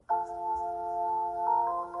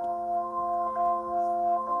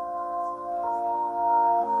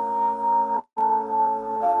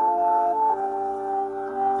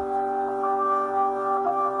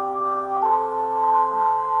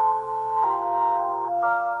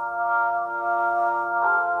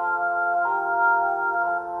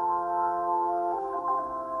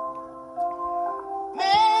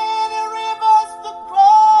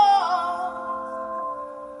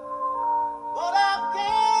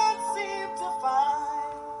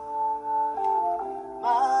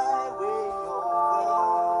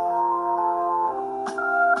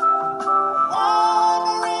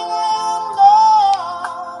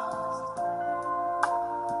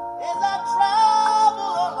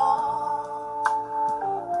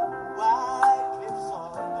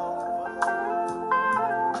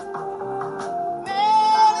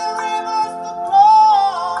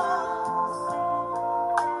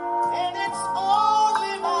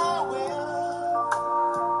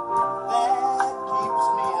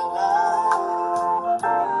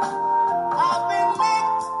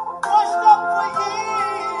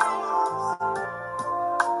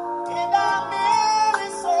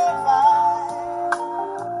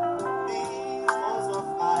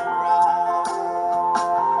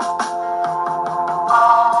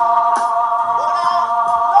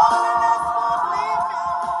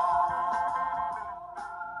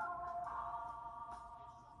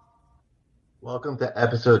Welcome to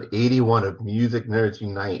episode 81 of Music Nerds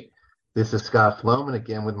Unite. This is Scott Floman,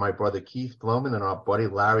 again with my brother Keith Floman and our buddy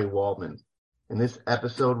Larry Waldman. In this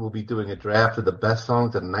episode, we'll be doing a draft of the best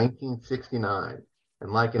songs of 1969.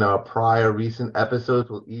 And like in our prior recent episodes,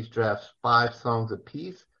 we'll each draft 5 songs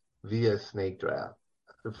apiece via snake draft.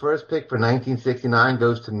 The first pick for 1969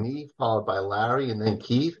 goes to me, followed by Larry and then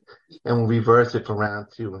Keith, and we'll reverse it for round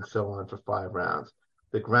 2 and so on for 5 rounds.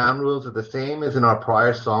 The ground rules are the same as in our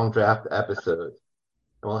prior song draft episodes,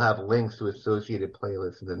 and we'll have links to associated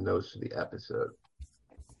playlists in the notes of the episode.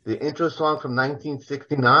 The intro song from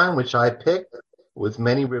 1969, which I picked, was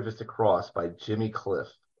Many Rivers to Cross by Jimmy Cliff.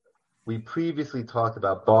 We previously talked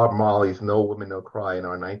about Bob Marley's No Woman, No Cry in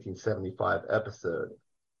our 1975 episode.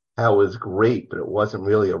 How it was great, but it wasn't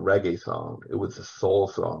really a reggae song. It was a soul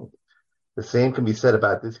song. The same can be said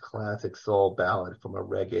about this classic soul ballad from a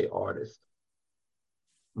reggae artist.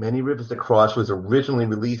 Many Rivers to Cross was originally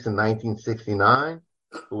released in 1969,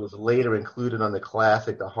 but was later included on the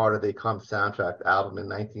classic The Harder They Come soundtrack album in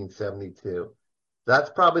 1972. That's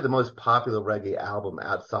probably the most popular reggae album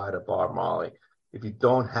outside of Bob Marley. If you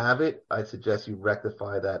don't have it, I suggest you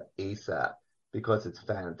rectify that ASAP because it's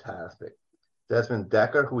fantastic. Desmond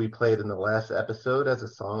Dekker, who we played in the last episode, has a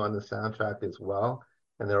song on the soundtrack as well,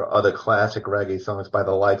 and there are other classic reggae songs by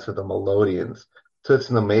the likes of the Melodians, Toots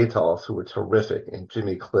and the Maytals, who were terrific, and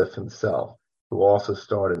Jimmy Cliff himself, who also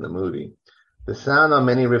starred in the movie. The sound on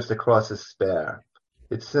Many Rivers to Cross is spare.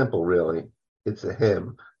 It's simple, really. It's a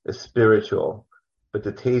hymn, a spiritual, but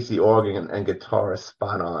the tasty organ and guitar are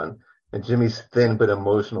spot on, and Jimmy's thin but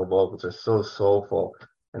emotional vocals are so soulful,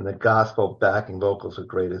 and the gospel backing vocals are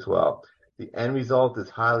great as well. The end result is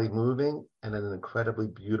highly moving and an incredibly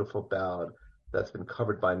beautiful ballad that's been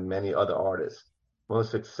covered by many other artists, most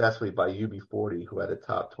successfully by UB40, who had a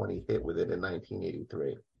top 20 hit with it in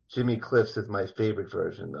 1983. Jimmy Cliff's is my favorite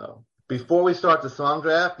version, though. Before we start the song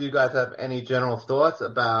draft, do you guys have any general thoughts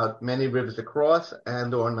about Many Rivers to Cross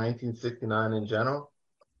and or 1969 in general?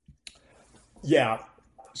 Yeah.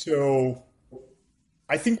 So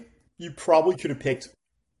I think you probably could have picked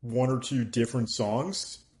one or two different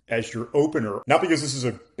songs as your opener, not because this is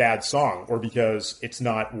a bad song or because it's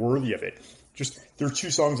not worthy of it. Just there are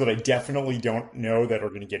two songs that I definitely don't know that are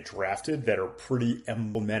going to get drafted that are pretty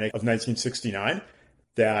emblematic of 1969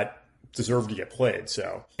 that deserve to get played.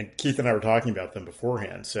 So, and Keith and I were talking about them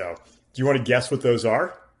beforehand. So, do you want to guess what those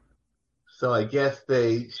are? So I guess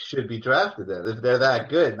they should be drafted then, if they're that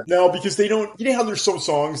good. No, because they don't. You know how there's some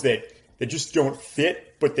songs that just don't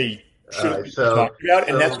fit, but they All should right, be so talked about,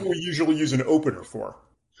 and that's so what we usually use an opener for.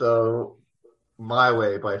 so My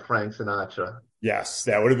Way by Frank Sinatra. Yes,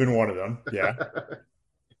 that would have been one of them. Yeah.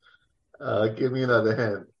 Give me another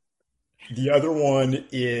hint. The other one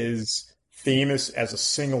is famous as a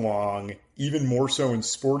sing-along, even more so in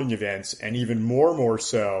sporting events, and even more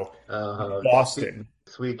so in Sweet, Boston.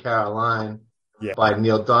 Sweet Caroline Yeah, by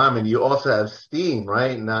Neil Diamond. You also have Steam,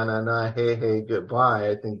 right? Na na na, hey hey, goodbye.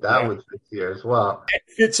 I think that yeah. was this year as well. It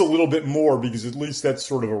fits a little bit more because at least that's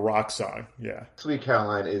sort of a rock song. Yeah. Sweet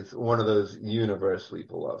Caroline is one of those universally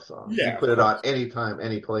beloved songs. You Yeah, put of it on course. any time,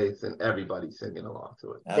 any place, and everybody's singing along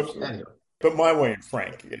to it. But Absolutely. Anyway, but My Way and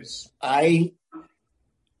Frank is I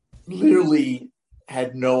literally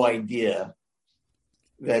had no idea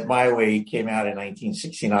that My Way came out in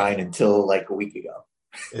 1969 until like a week ago.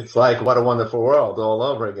 it's like What a Wonderful World all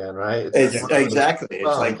over again, right? It's It's just yeah. one of those exactly. It's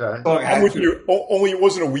songs, like right? song I'm with actually, you. Only it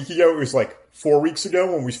wasn't a week ago. It was like 4 weeks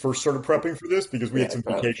ago when we first started prepping for this because we had yeah, some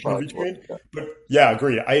probably, vacation in probably more. between. But yeah,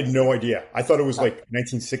 agreed. I had no idea. I thought it was like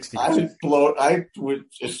 1960 I or something. would blow. I would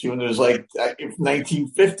assume it was like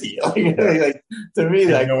 1950. Yeah, Like to me, I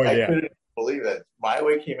had like no I idea. couldn't believe that My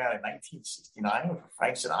Way came out in 1969 with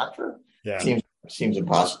Frank Sinatra. Yeah. Seems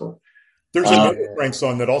impossible. There's Um, another Frank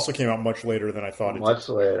song that also came out much later than I thought it did. Much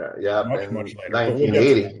later, yep, Much in later. But we'll get to that.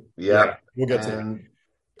 1980, Yeah, yep, we'll get to that. and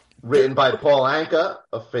written by Paul Anka,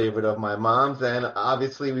 a favorite of my mom's, and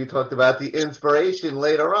obviously we talked about the inspiration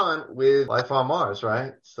later on with Life on Mars,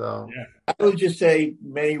 right? So, Yeah. I would just say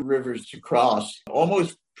Many Rivers to Cross.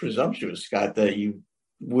 Almost presumptuous, Scott, that you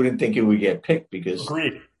wouldn't think it would get picked because,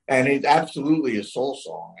 Agreed. and it's absolutely a soul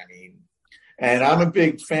song. I mean, and I'm a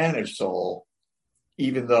big fan of soul,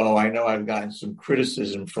 even though I know I've gotten some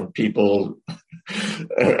criticism from people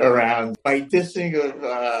around my dissing of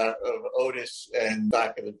Otis and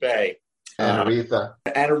Dock of the Bay. and Aretha.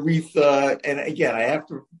 And Aretha, and again, I have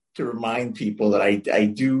to remind people that I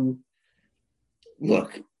do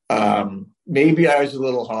look. Maybe I was a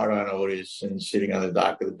little hard on Otis and sitting on the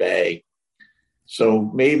dock of the bay, so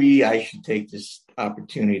maybe I should take this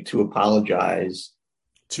opportunity to apologize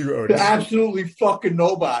To to Otis. absolutely fucking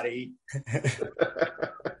nobody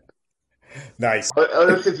Nice.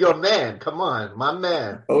 Otis is your man. Come on, my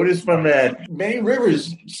man. Otis, my man. Many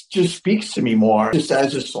Rivers just speaks to me more just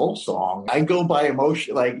as a soul song. I go by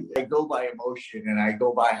emotion, and I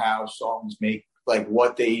go by how songs make, like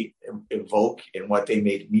what they evoke and what they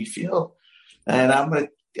make me feel. And I'm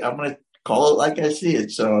gonna call it like I see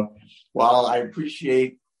it. So while I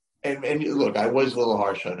appreciate, and look, I was a little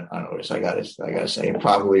harsh on Otis. I gotta say, and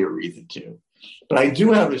probably Aretha too. But I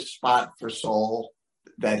do have a spot for soul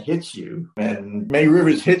that hits you, and May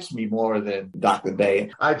Rivers hits me more than Dr.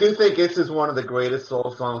 Bay. I do think this is one of the greatest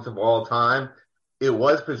soul songs of all time. It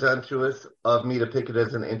was presumptuous of me to pick it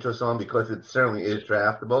as an intro song because it certainly is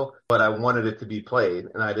draftable, but I wanted it to be played,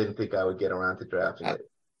 and I didn't think I would get around to drafting it.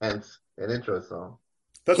 Hence, an intro song.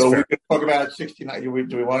 That's so fair. We can talk about 69. Do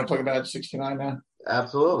we want to talk about 69 now?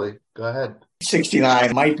 Absolutely. Go ahead.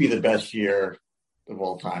 69 might be the best year of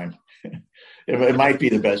all time. It might be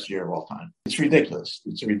the best year of all time. It's ridiculous.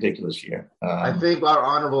 It's a ridiculous year. I think our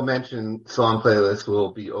honorable mention song playlist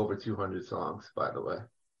will be over 200 songs, by the way.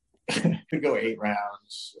 Could go 8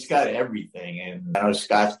 rounds. It's got everything. And I know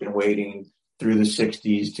Scott's been waiting through the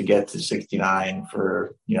 60s to get to 69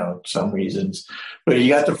 for, some reasons. But you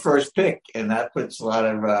got the first pick, and that puts a lot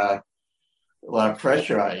of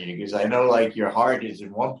pressure on you, because I know, like, your heart is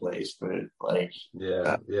in one place, but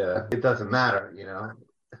yeah, it doesn't matter,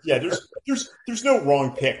 Yeah, there's no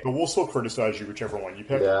wrong pick, but we'll still criticize you whichever one you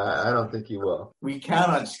pick. Yeah, I don't think you will. We count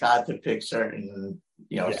on Scott to pick certain,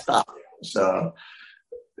 stuff. So,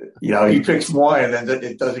 he picks one, and then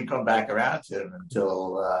it doesn't come back around to him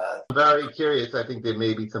until. I'm very curious. I think there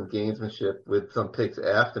may be some gamesmanship with some picks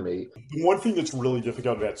after me. The one thing that's really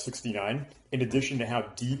difficult about 69, in addition to how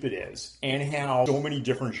deep it is and how so many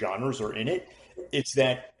different genres are in it, it's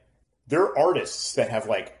that there are artists that have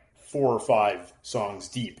like 4 or 5 songs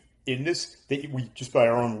deep in this that we just, by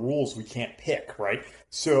our own rules, we can't pick, right?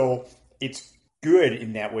 So it's good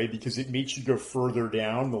in that way because it makes you go further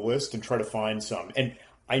down the list and try to find some. And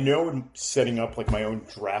I know in setting up like my own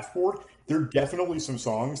draft board, there are definitely some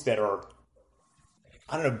songs that are,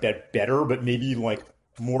 I don't know, better, but maybe like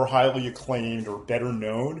more highly acclaimed or better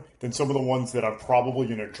known than some of the ones that I'm probably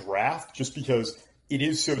going to draft, just because it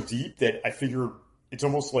is so deep that I figure it's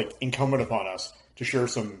almost like incumbent upon us to share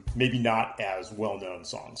some maybe not as well-known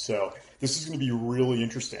songs. So this is going to be really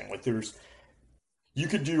interesting. Like you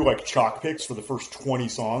could do like chalk picks for the first 20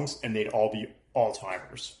 songs and they'd all be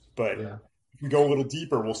all-timers. But if we go a little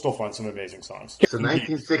deeper, we'll still find some amazing songs. So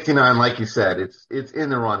 1969, like you said, it's in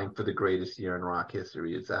the running for the greatest year in rock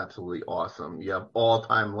history. It's absolutely awesome. You have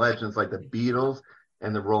all-time legends like the Beatles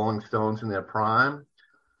and the Rolling Stones in their prime,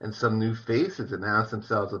 and some new faces announce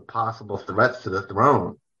themselves as possible threats to the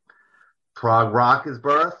throne. Prog rock is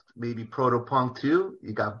birthed, maybe proto-punk too.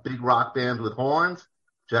 You got big rock bands with horns,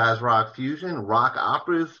 jazz rock fusion, rock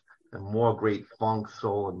operas, and more great funk,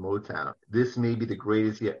 soul, and Motown. This may be the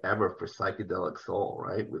greatest year ever for psychedelic soul,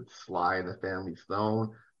 right? With Sly and the Family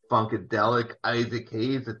Stone, Funkadelic, Isaac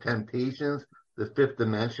Hayes, The Temptations, The Fifth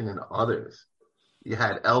Dimension, and others. You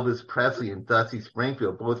had Elvis Presley and Dusty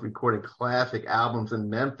Springfield both recording classic albums in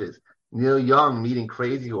Memphis. Neil Young meeting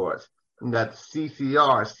Crazy Horse. You got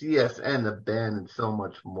CCR, CSN, the band, and so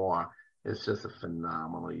much more. It's just a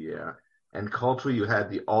phenomenal year. And culturally, you had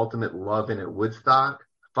the ultimate love-in at Woodstock,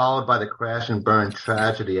 followed by the crash and burn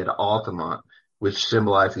tragedy at Altamont, which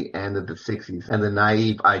symbolized the end of the 60s and the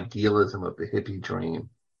naive idealism of the hippie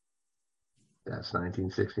dream. That's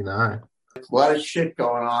 1969. A lot of shit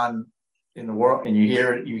going on in the world, and you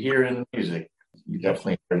hear it in the music. You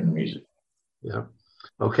definitely hear it in the music. Yeah.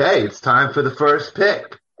 Okay, it's time for the first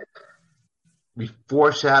pick. We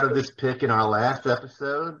foreshadowed this pick in our last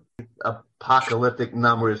episode. Apocalyptic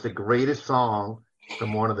Number is the greatest song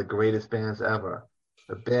from one of the greatest bands ever.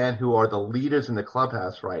 A band who are the leaders in the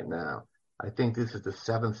clubhouse right now. I think this is the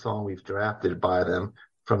 7th song we've drafted by them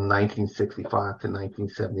from 1965 to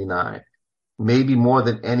 1979. Maybe more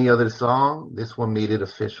than any other song, this one made it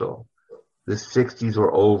official. The 60s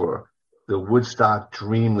were over. The Woodstock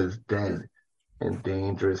dream was dead, and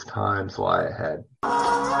dangerous times lie ahead.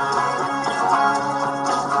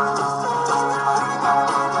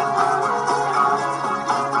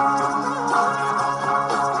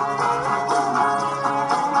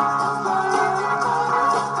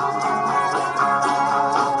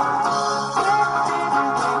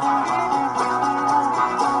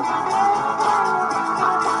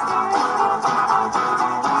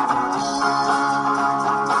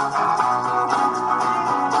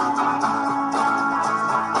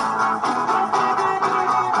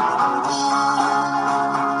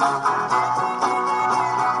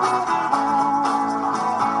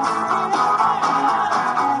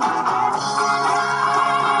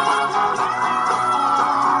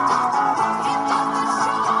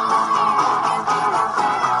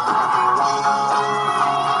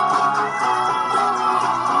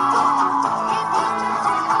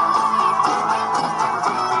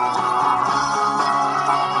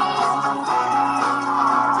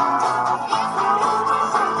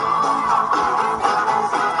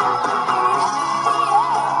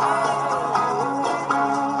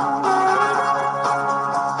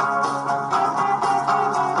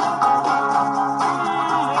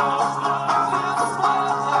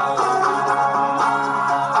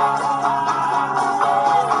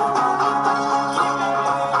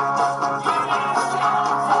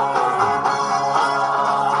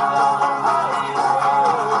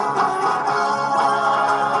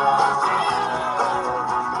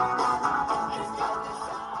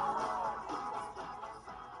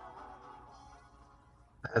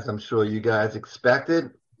 sure you guys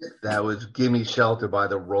expected. That was Gimme Shelter by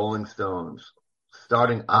the Rolling Stones.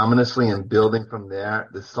 Starting ominously and building from there,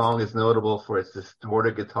 the song is notable for its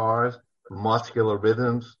distorted guitars, muscular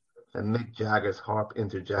rhythms, and Mick Jagger's harp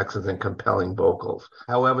interjections and compelling vocals.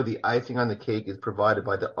 However, the icing on the cake is provided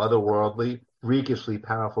by the otherworldly, freakishly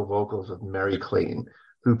powerful vocals of Merry Clayton,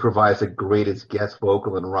 who provides the greatest guest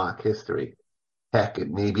vocal in rock history. Heck, it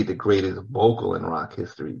may be the greatest vocal in rock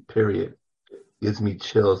history, period. Gives me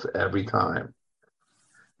chills every time.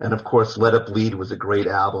 And of course, Let It Bleed was a great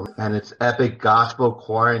album, and its epic gospel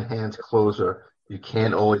choir enhanced closer, You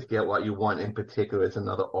Can't Always Get What You Want in particular, is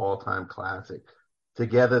another all-time classic.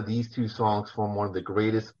 Together, these two songs form one of the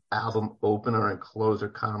greatest album opener and closer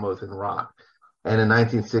combos in rock. And in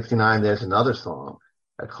 1969, there's another song,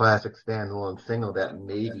 a classic standalone single that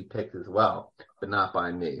may be picked as well, but not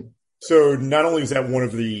by me. So not only is that one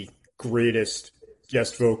of the greatest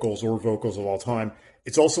guest vocals or vocals of all time,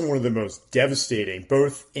 it's also one of the most devastating,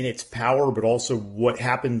 both in its power, but also what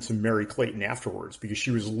happened to Merry Clayton afterwards, because she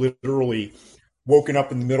was literally woken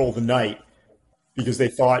up in the middle of the night because they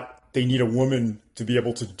thought they need a woman to be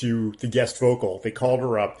able to do the guest vocal. They called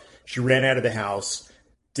her up. She ran out of the house,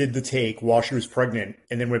 did the take while she was pregnant,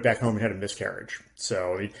 and then went back home and had a miscarriage.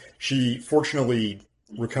 So she fortunately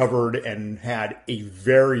recovered and had a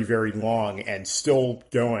very, very long and still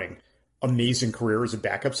going amazing career as a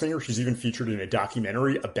backup singer. She's even featured in a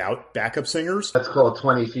documentary about backup singers. That's called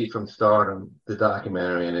 20 Feet from Stardom, the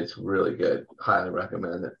documentary, and it's really good. Highly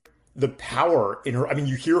recommend it. The power in her, I mean,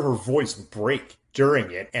 you hear her voice break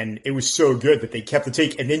during it, and it was so good that they kept the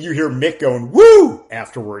take, and then you hear Mick going, woo,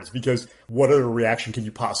 afterwards, because what other reaction can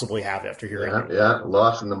you possibly have after hearing it? Yeah,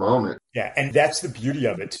 lost in the moment. Yeah, and that's the beauty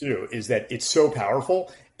of it, too, is that it's so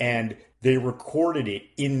powerful, and they recorded it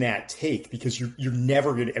in that take because you're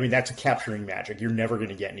never going to, I mean, that's a capturing magic. You're never going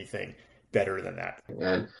to get anything better than that.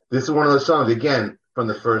 And this is one of those songs, again, from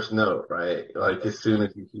the first note, right? Like as soon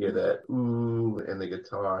as you hear that ooh in the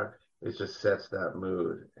guitar, it just sets that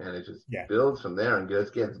mood and it just builds from there and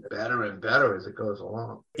just gets better and better as it goes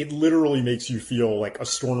along. It literally makes you feel like a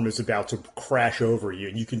storm is about to crash over you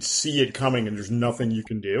and you can see it coming and there's nothing you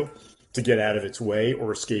can do to get out of its way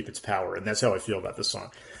or escape its power. And that's how I feel about this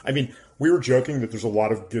song. I mean, we were joking that there's a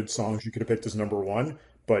lot of good songs you could have picked as number one,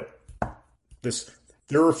 but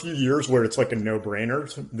there are a few years where it's like a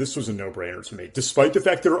no-brainer. This was a no-brainer to me. Despite the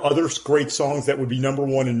fact there are other great songs that would be number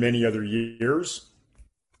one in many other years.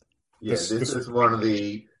 Yeah, this is one of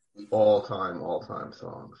the all-time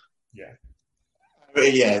songs. Yeah.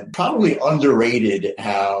 Yeah, probably underrated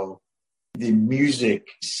how the music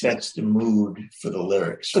sets the mood for the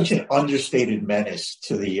lyrics. Such an understated menace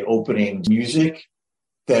to the opening music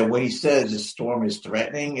that when he says a storm is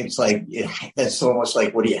threatening, it's like that's almost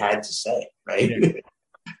like what he had to say, right?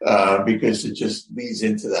 Yeah. Because it just leads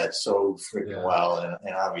into that so freaking well.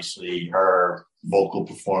 And obviously her vocal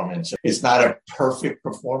performance. It's not a perfect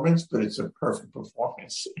performance, but it's a perfect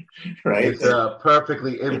performance, right? It's a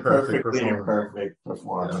perfectly imperfect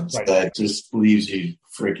performance that just leaves you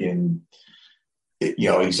freaking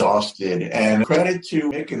exhausted. And credit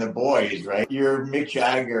to Mick and the boys, right? You're Mick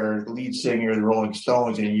Jagger, the lead singer of the Rolling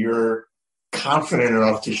Stones, and you're confident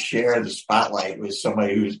enough to share the spotlight with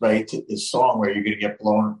somebody who's right to this song where you're going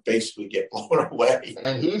to basically get blown away.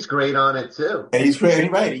 And he's great on it too. And he's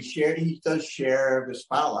great, right? He does share the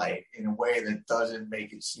spotlight in a way that doesn't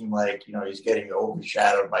make it seem like, he's getting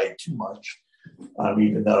overshadowed by it too much.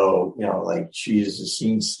 Even though, like she is a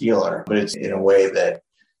scene stealer, but it's in a way that,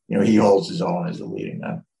 he holds his own as a leading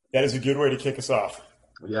man. That is a good way to kick us off.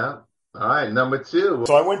 Yeah. All right, number two.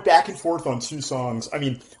 So I went back and forth on two songs. I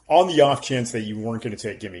mean, on the off chance that you weren't going to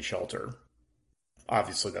take Gimme Shelter.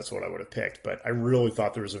 Obviously, that's what I would have picked. But I really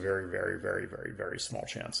thought there was a very, very, very, very, very small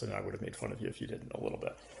chance. And I would have made fun of you if you didn't a little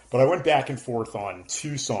bit. But I went back and forth on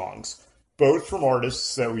two songs, both from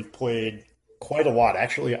artists that we've played quite a lot.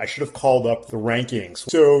 Actually, I should have called up the rankings.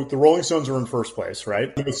 So the Rolling Stones are in first place,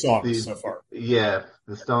 right? The songs so far. Yeah,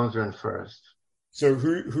 the Stones are in first. So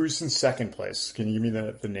who's in second place? Can you give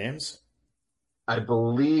me the names? I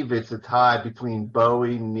believe it's a tie between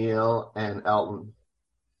Bowie, Neil, and Elton.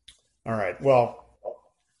 All right. Well,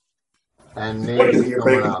 and maybe you're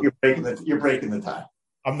breaking the tie.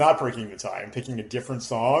 I'm not breaking the tie. I'm picking a different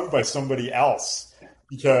song by somebody else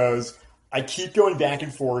because I keep going back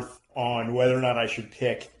and forth on whether or not I should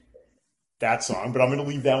pick that song, but I'm going to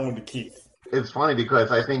leave that one to Keith. It's funny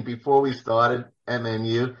because I think before we started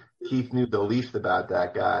MNU, Keith knew the least about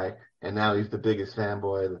that guy, and now he's the biggest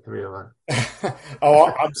fanboy of the three of us. Oh,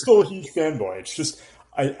 I'm still a huge fanboy. It's just,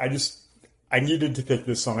 I needed to pick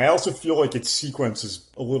this song. I also feel like its sequence is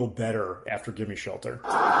a little better after Gimme Shelter.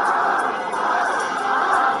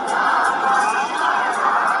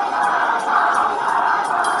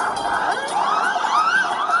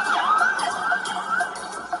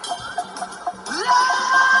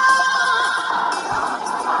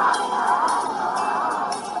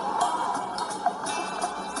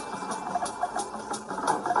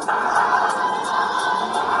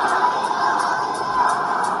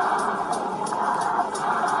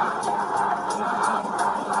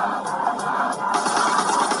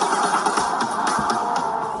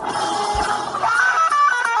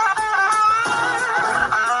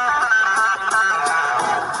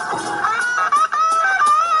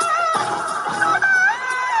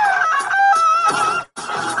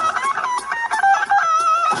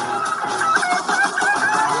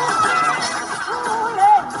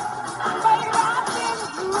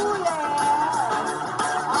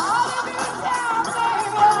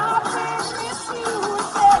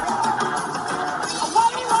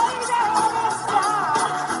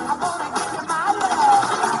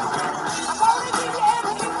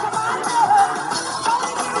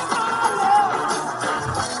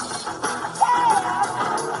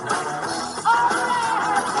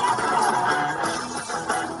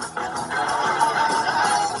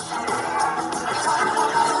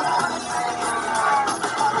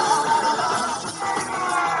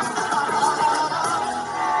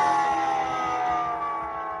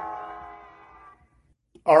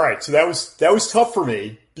 right. So that was tough for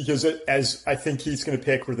me because as I think he's going to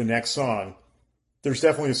pick for the next song, there's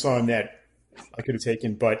definitely a song that I could have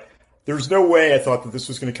taken, but there's no way I thought that this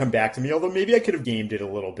was going to come back to me. Although maybe I could have gamed it a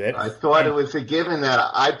little bit. I thought it was a given that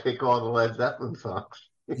I pick all the Led Zeppelin songs.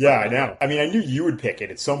 Yeah, I know. I mean, I knew you would pick it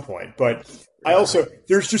at some point, but I also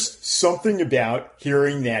there's just something about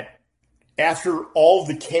hearing that after all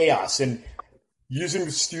the chaos and using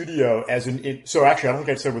the studio as so actually I don't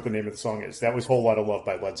think I said what the name of the song is. That was Whole Lot of Love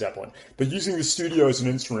by Led Zeppelin. But using the studio as an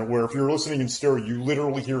instrument where if you're listening in stereo, you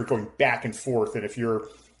literally hear it going back and forth. And if you're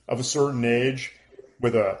of a certain age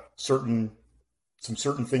with some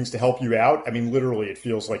certain things to help you out, I mean, literally it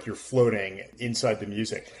feels like you're floating inside the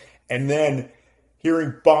music. And then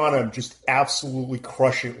hearing Bonham just absolutely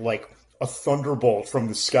crush it like a thunderbolt from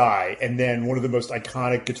the sky, and then one of the most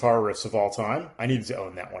iconic guitar riffs of all time. I needed to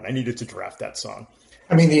own that one. I needed to draft that song.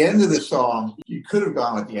 I mean, the end of the song, you could have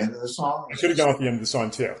gone with the end of the song. I could have gone with the end of the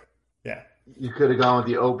song, too. Yeah. You could have gone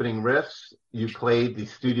with the opening riffs. You played the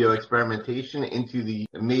studio experimentation into the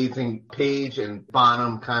amazing Page and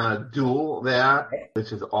Bonham kind of duel there,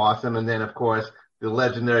 which is awesome. And then, of course, the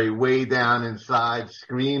legendary Way Down Inside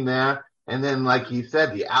scream there. And then, like you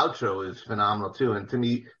said, the outro is phenomenal, too. And to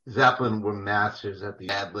me, Zeppelin were masters at the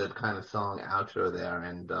ad-lib kind of song outro there.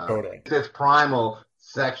 And totally. It's primal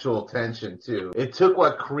sexual tension, too. It took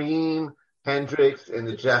what Cream, Hendrix, and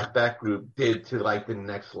the Jeff Beck group did to, like, the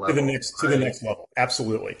next level. To the next level.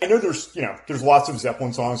 Absolutely. I know there's lots of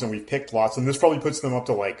Zeppelin songs, and we've picked lots, and this probably puts them up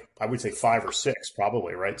to, like, I would say 5 or 6,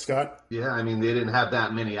 probably, right, Scott? Yeah, I mean, they didn't have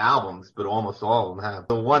that many albums, but almost all of them have.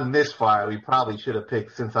 The one misfire we probably should have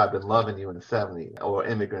picked Since I've Been Loving You in the 70s, or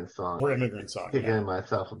Immigrant Song. Kicking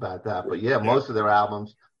myself about that. But yeah, most of their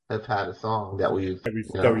albums have had a song that we've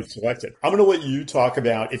selected. I'm going to let you talk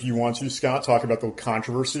about, if you want to, Scott, talk about the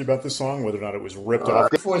controversy about this song, whether or not it was ripped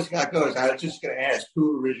off. Before Scott goes, I was just going to ask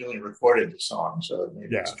who originally recorded the song. So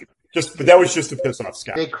maybe but that was just to piss off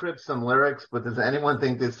Scott. They cribbed some lyrics, but does anyone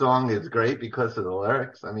think this song is great because of the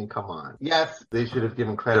lyrics? I mean, come on. Yes, they should have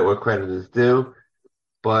given credit where credit is due,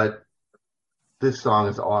 but this song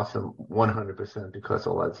is awesome 100% because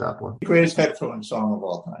of Led Zeppelin. The greatest headphone song of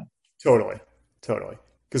all time. Totally.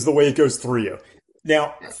 Because the way it goes through you.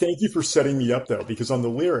 Now, thank you for setting me up, though, because on the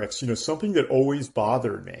lyrics, something that always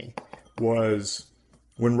bothered me was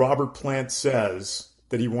when Robert Plant says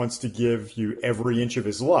that he wants to give you every inch of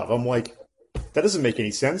his love. I'm like, that doesn't make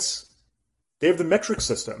any sense. They have the metric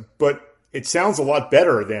system, but it sounds a lot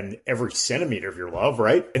better than every centimeter of your love,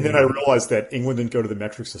 right? And then I realized that England didn't go to the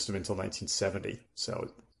metric system until 1970, so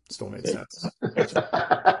it still made sense.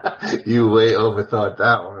 You way overthought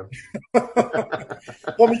that one.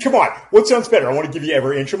 Well, I mean, come on. What sounds better? I want to give you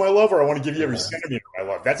every inch of my love, or I want to give you every centimeter of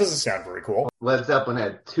my love? That doesn't sound very cool. Led Zeppelin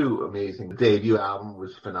had 2 amazing. The debut album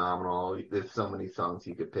was phenomenal. There's so many songs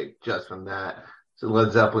you could pick just from that. So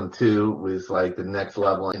Led Zeppelin 2 was like the next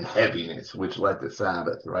level in heaviness, which led to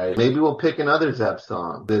Sabbath, right? Maybe we'll pick another Zepp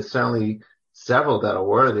song. There's certainly several that are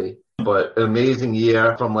worthy. But an amazing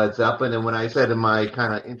year from Led Zeppelin. And when I said in my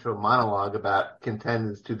kind of intro monologue about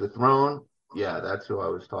contenders to the throne, yeah, that's who I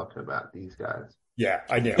was talking about, these guys. Yeah,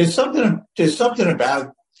 I know. There's something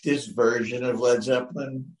about this version of Led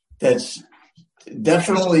Zeppelin that's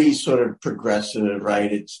definitely sort of progressive,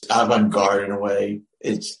 right? It's avant-garde in a way.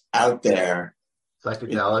 It's out there.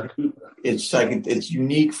 Psychedelic. It's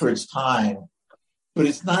unique for its time. But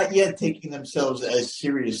it's not yet taking themselves as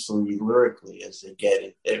seriously lyrically as they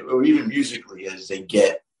get it, or even musically as they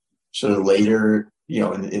get sort of later, in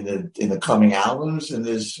the coming albums. And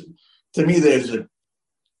there's something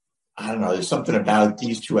about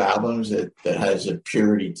these 2 albums that has a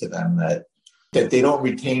purity to them that they don't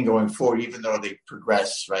retain going forward, even though they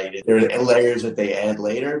progress, right? There are layers that they add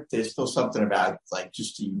later. There's still something about like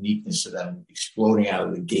just the uniqueness of them exploding out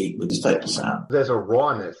of the gate with this type of sound. There's a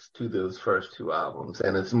rawness to those first 2 albums,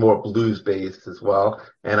 and it's more blues-based as well.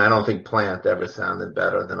 And I don't think Plant ever sounded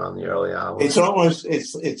better than on the early albums. It's almost,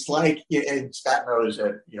 it's like, and Scott knows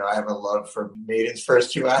that, I have a love for Maiden's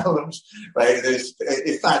first 2 albums, right?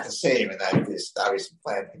 It's not the same, and that is obviously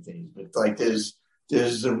Plant continues, but like there's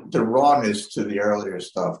the rawness to the earlier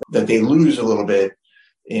stuff that they lose a little bit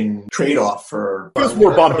in trade-off for... It was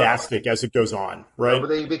more bombastic as it goes on, right? But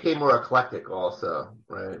they became more eclectic also,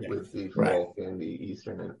 right? Yeah. With the folk and the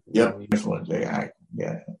Eastern. Yeah.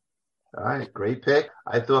 All right, great pick.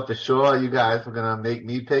 I thought for sure you guys were going to make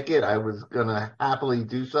me pick it. I was going to happily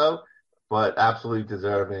do so, but absolutely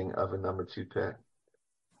deserving of a number 2 pick.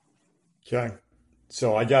 Okay.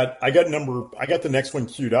 So I got the next one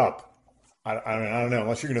queued up. I don't know,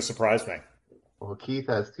 unless you're going to surprise me. Well, Keith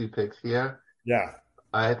has 2 picks here. Yeah.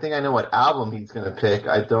 I think I know what album he's going to pick.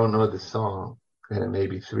 I don't know the song. And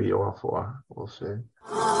maybe 3 or 4. We'll see.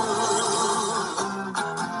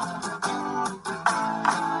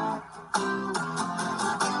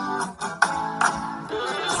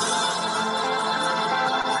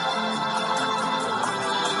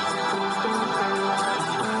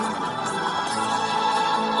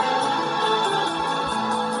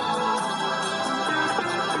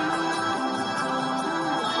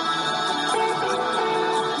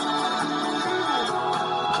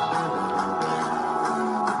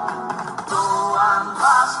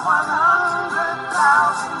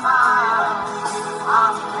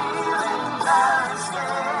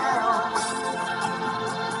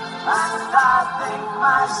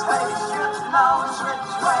 My spaceship knows which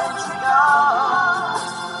way to go.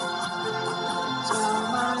 Tell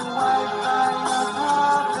my wife I love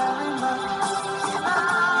her very much. She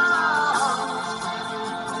knows.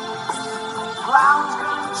 Ground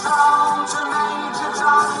control to Major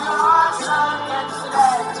Tom. Your circuit's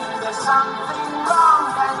dead. There's something wrong.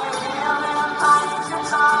 Can you hear me, Major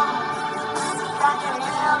Tom? Can you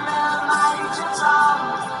hear me, Major Tom?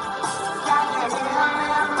 Can you hear me,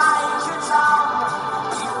 Major Tom?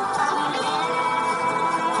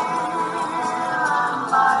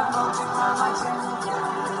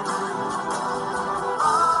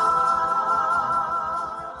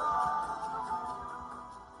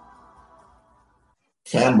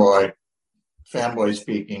 Fanboy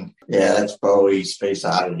speaking. Yeah, that's Bowie, Space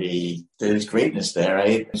Oddity. There's greatness there,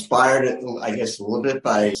 right? Inspired, I guess, a little bit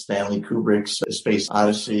by Stanley Kubrick's Space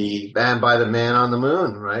Odyssey. And by the Man on the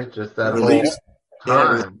Moon, right? Just that Released, whole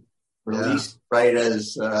time. Released right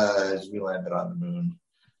as we landed on the moon.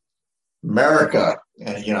 America,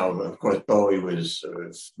 and of course, Bowie was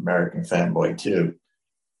American fanboy too.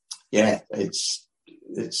 Yeah, it's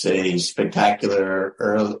a spectacular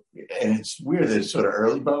early, and it's weird that it's sort of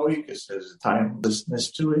early Bowie because there's a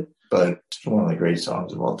timelessness to it, but it's one of the great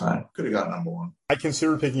songs of all time. Could have got number 1. I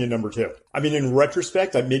considered picking it number 2. I mean, in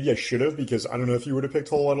retrospect, maybe I should have, because I don't know if you would have picked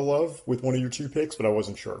Whole Lotta Love with one of your 2 picks, but I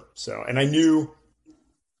wasn't sure. So, and I knew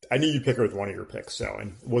you'd pick it with one of your picks, so,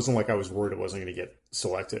 and it wasn't like I was worried it wasn't going to get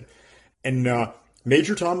selected. And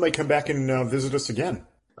Major Tom might come back and visit us again.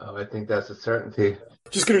 Oh, I think that's a certainty.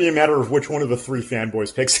 Just going to be a matter of which one of the 3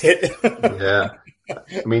 fanboys picks it. Yeah.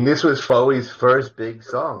 I mean, this was Bowie's first big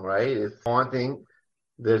song, right? It's haunting.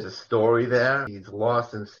 There's a story there. He's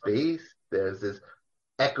lost in space. There's this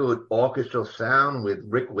echoed orchestral sound with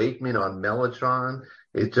Rick Wakeman on Mellotron.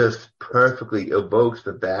 It just perfectly evokes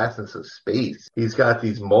the vastness of space. He's got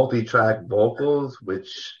these multi-track vocals,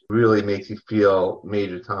 which really makes you feel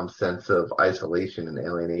Major Tom's sense of isolation and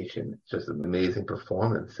alienation. It's just an amazing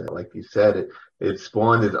performance. And like you said, it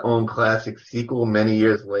spawned his own classic sequel many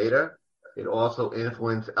years later. It also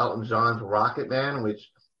influenced Elton John's Rocket Man,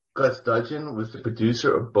 which Gus Dudgeon was the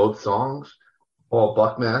producer of both songs. Paul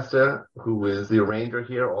Buckmaster, who is the arranger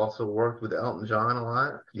here, also worked with Elton John a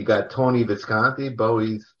lot. You got Tony Visconti,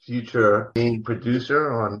 Bowie's future main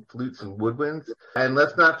producer on flutes and woodwinds. And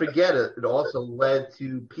let's not forget it also led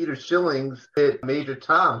to Peter Schilling's hit Major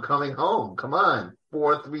Tom, Coming Home. Come on,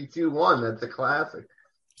 4, 3, 2, 1. That's a classic.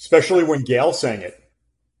 Especially when Gail sang it.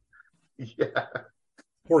 Yeah.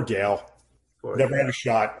 Poor Gail. Never had a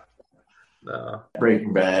shot. No.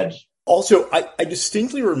 Breaking Bad. Also, I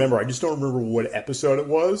distinctly remember, I just don't remember what episode it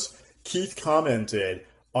was, Keith commented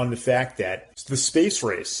on the fact that the space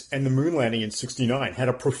race and the moon landing in '69 had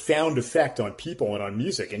a profound effect on people and on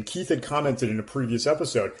music. And Keith had commented in a previous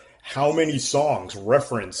episode how many songs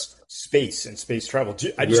reference space and space travel.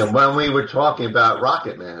 When we were talking about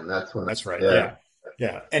Rocket Man, that's right.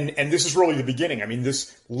 Yeah. And this is really the beginning. I mean,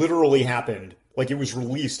 this literally happened. Like, it was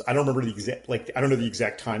released. I don't remember I don't know the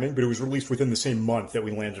exact timing, but it was released within the same month that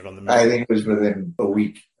we landed on the moon. I think it was within a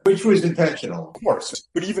week, which was intentional. Of course.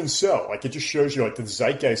 But even so, like, it just shows you, like, the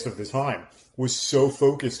zeitgeist of the time was so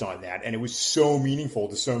focused on that, and it was so meaningful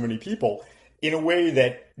to so many people in a way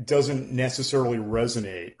that doesn't necessarily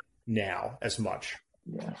resonate now as much.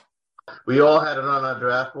 Yeah. We all had it on our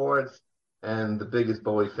draft boards, and the biggest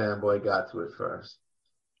Bowie fanboy got to it first.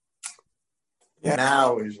 Yeah,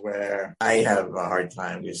 now is where I have a hard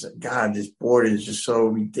time because, God, this board is just so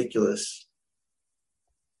ridiculous.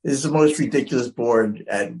 This is the most ridiculous board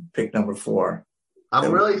at pick number 4.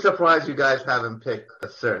 I'm really surprised you guys haven't picked a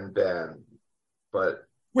certain band. But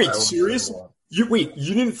wait, serious? You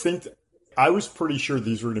didn't think I was pretty sure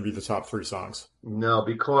these were going to be the top 3 songs. No,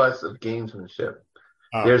 because of gamesmanship.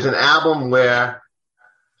 There's an album where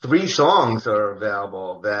 3 songs are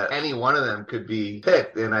available that any one of them could be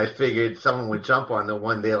picked, and I figured someone would jump on the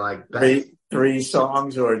one they like best. 3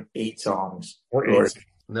 songs or 8 songs? Or 8.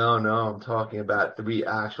 No, I'm talking about 3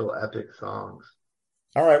 actual epic songs.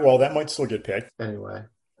 All right, well, that might still get picked. Anyway,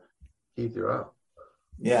 Keith, you're up.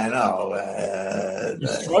 Yeah, I know.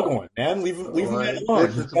 He's struggling, man. Leave him Well, alone.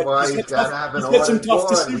 this is why he's got to have an He's got some ordered tough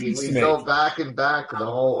board. We, decisions to we make. go back and back to the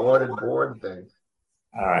whole ordered board thing.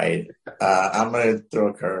 all right. I'm going to throw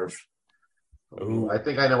a curve. Ooh. I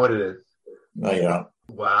think I know what it is. No, you don't.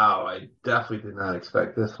 Wow, I definitely did not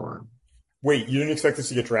expect this one. Wait, you didn't expect this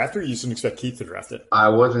to get drafted, or you just didn't expect Keith to draft it? I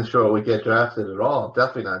wasn't sure it would get drafted at all.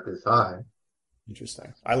 Definitely not this high.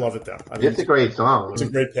 Interesting. I love it, though. I It's a great song. It's a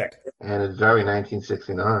great pick. And it's very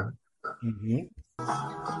 1969.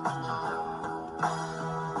 Mm-hmm.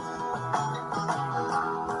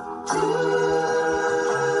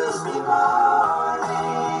 Tuesday morning,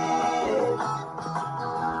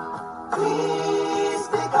 please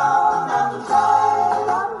be gone. I'm tired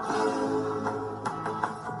of you.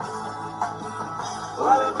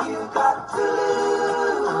 What have you got to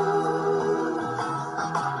lose?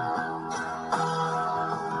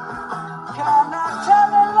 Can I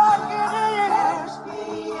tell it like it is?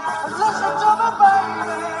 Listen to me,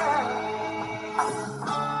 baby.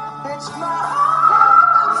 It's my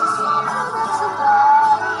heart that's a lie.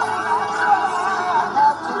 That's why I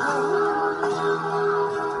have to lose.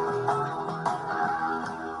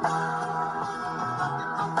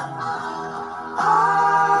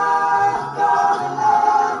 I've got an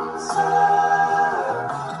answer.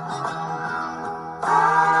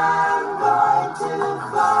 I'm going to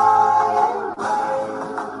fly away.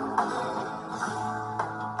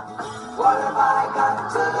 What have I got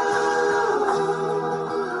to lose?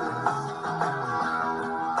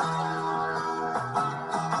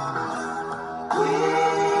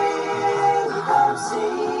 Will you come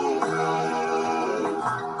see me?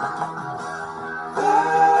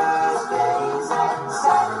 Thursdays and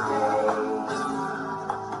Saturdays.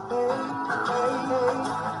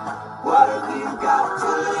 What have you got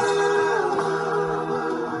to lose?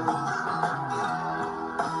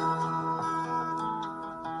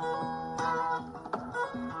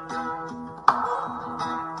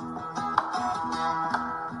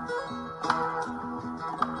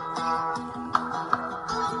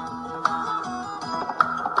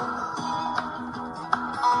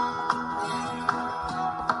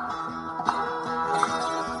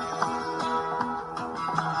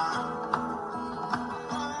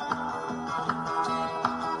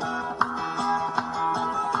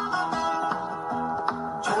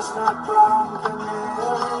 Chestnut brown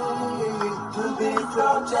canary, ruby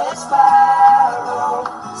throated sparrow,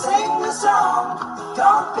 sing the song,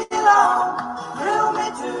 don't be long, thrill me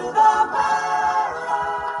to the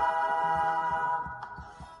marrow.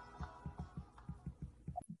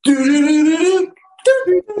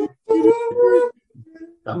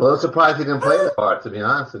 I'm a little surprised he didn't play that part, to be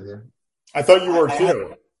honest with you. I thought you were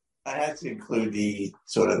too. I had to include the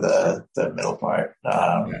sort of the middle part.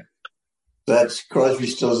 That's Crosby,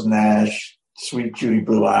 Stills, Nash, Sweet Judy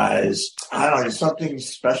Blue Eyes. I don't know, there's something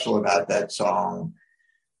special about that song.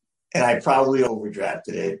 And I probably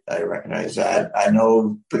overdrafted it. I recognize that. I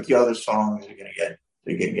know, but the other songs are gonna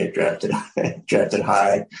get drafted drafted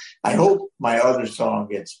high. I hope my other song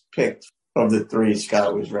gets picked of the three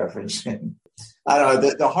Scott was referencing. I don't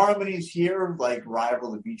know, the harmonies here like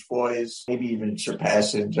rival the Beach Boys, maybe even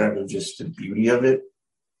surpass it in terms of just the beauty of it.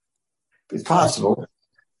 It's possible.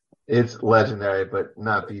 It's legendary, but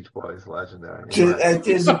not Beach Boys legendary.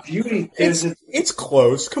 There's a beauty. It's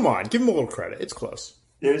close. Come on, give him a little credit. It's close.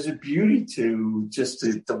 There's a beauty to just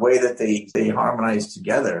the way that they harmonize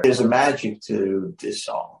together. There's a magic to this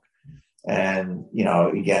song. And, you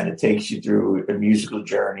know, again, it takes you through a musical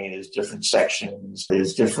journey. There's different sections.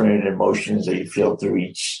 There's different emotions that you feel through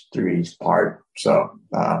each part. So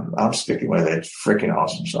I'm sticking with it. It's a freaking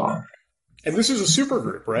awesome song. And this is a super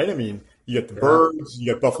group, right? I mean, you get the Byrds,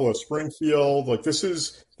 you get Buffalo Springfield. Like this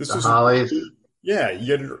is Hollies. Yeah,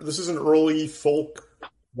 this is an early folk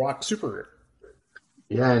rock supergroup.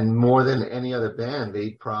 Yeah, and more than any other band, they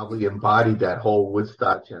probably embodied that whole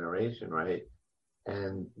Woodstock generation, right?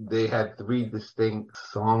 And they had three distinct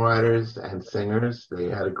songwriters and singers. They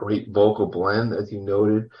had a great vocal blend, as you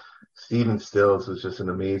noted. Stephen Stills was just an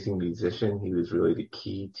amazing musician. He was really the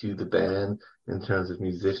key to the band in terms of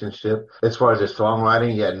musicianship. As far as their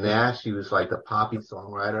songwriting, you had Nash. He was like the poppy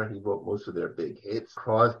songwriter. He wrote most of their big hits.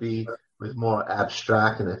 Crosby was more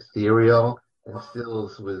abstract and ethereal. And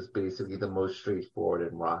Stills was basically the most straightforward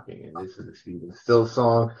and rocking. And this is a Stephen Stills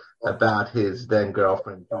song about his then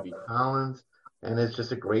girlfriend, Judy Collins. And it's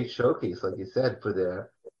just a great showcase, like you said, for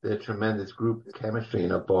their tremendous group chemistry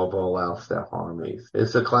and above all else, their harmonies.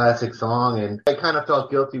 It's a classic song, and I kind of felt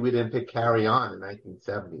guilty we didn't pick Carry On in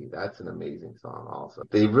 1970. That's an amazing song also.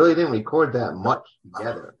 They really didn't record that much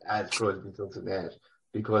together as Crosby, Stills, and Nash.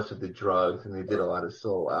 because of the drugs, and they did a lot of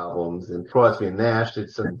solo albums. And Crosby and Nash did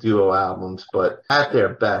some duo albums, but at their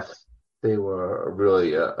best, they were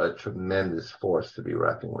really a tremendous force to be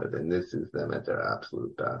reckoned with, and this is them at their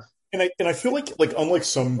absolute best. And I feel like unlike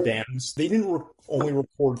some bands, they didn't only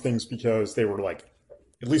record things because they were like,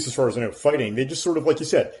 at least as far as I know, fighting. They just sort of, like you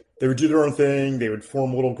said, they would do their own thing. They would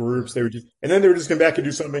form little groups. And then they would just come back and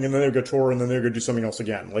do something, and then they would go tour, and then they would go do something else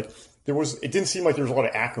again. Like it didn't seem like there was a lot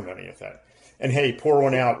of acrimony with that. And hey, pour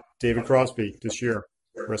one out, David Crosby this year.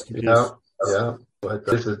 Rest in peace. Yeah. But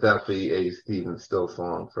this is definitely a Stephen Still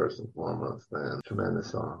song, first and foremost, and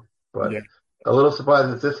tremendous song. But a little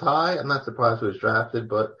surprised it's this high. I'm not surprised it was drafted,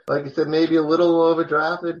 but like you said, maybe a little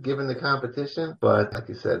overdrafted given the competition. But like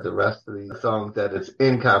you said, the rest of the songs that it's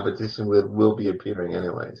in competition with will be appearing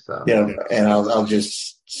anyway. So and I'll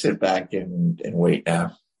just sit back and wait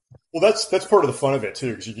now. Well, that's part of the fun of it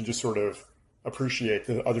too, because you can just sort of appreciate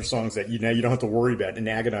the other songs that you don't have to worry about and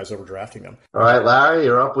agonize over drafting them. All right, Larry,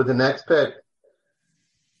 you're up with the next pick.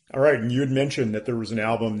 All right, and you had mentioned that there was an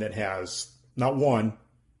album that has not one,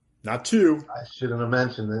 not two. I shouldn't have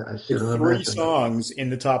mentioned it. Three songs in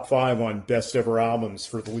the top 5 on best ever albums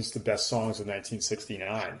for at least the best songs of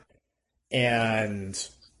 1969. And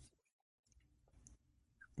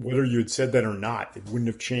whether you had said that or not, it wouldn't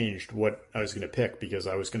have changed what I was going to pick, because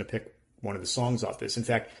I was going to pick one of the songs off this. In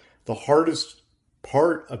fact, the hardest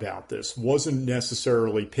part about this wasn't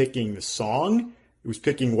necessarily picking the song. It was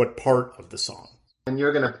picking what part of the song. And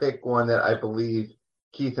you're going to pick one that I believe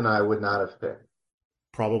Keith and I would not have picked.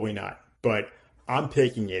 Probably not, but I'm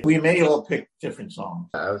picking it. We may all pick different songs.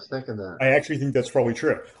 I was thinking that. I actually think that's probably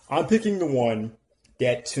true. I'm picking the one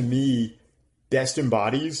that, to me, best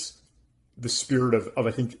embodies the spirit of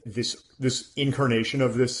I think this incarnation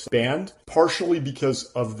of this band, partially because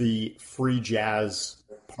of the free jazz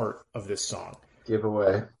part of this song.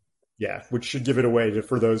 Giveaway. Yeah, which should give it away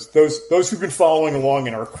for those who've been following along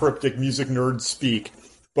in our cryptic music nerd speak.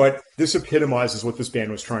 But this epitomizes what this band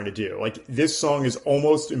was trying to do. Like, this song is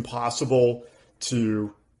almost impossible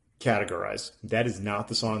to categorize. That is not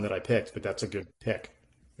the song that I picked, but that's a good pick.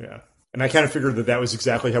 Yeah. And I kind of figured that was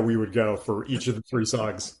exactly how we would go for each of the 3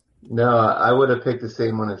 songs. No, I would have picked the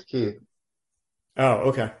same one as Keith. Oh,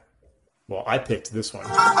 okay. Well, I picked this one.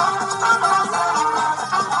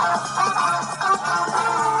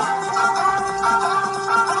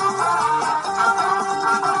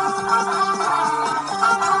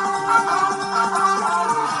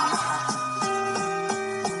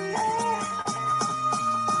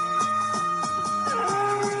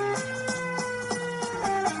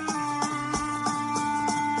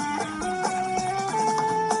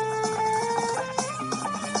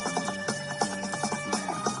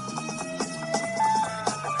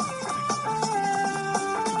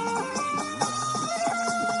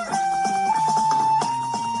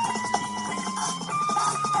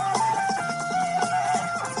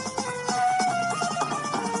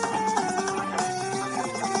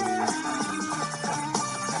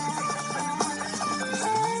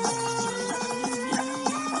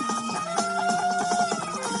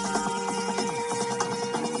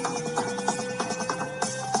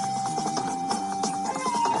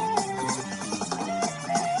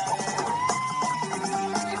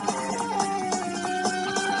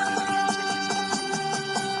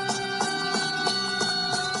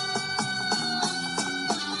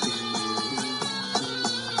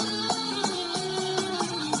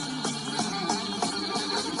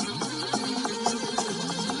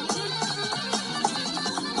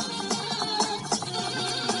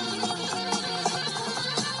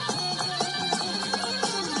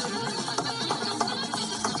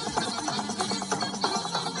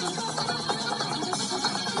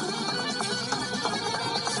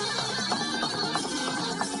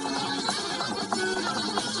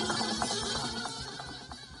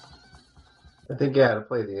 I think you had to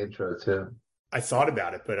play the intro too. I thought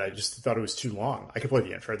about it, but I just thought it was too long. I could play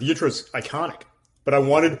the intro. The intro is iconic, but I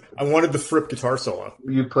wanted the Fripp guitar solo.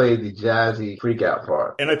 You played the jazzy freakout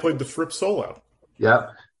part. And I played the Fripp solo. Yep.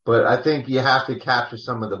 But I think you have to capture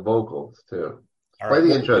some of the vocals too. All Play right,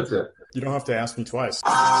 the intro too. You don't have to ask me twice.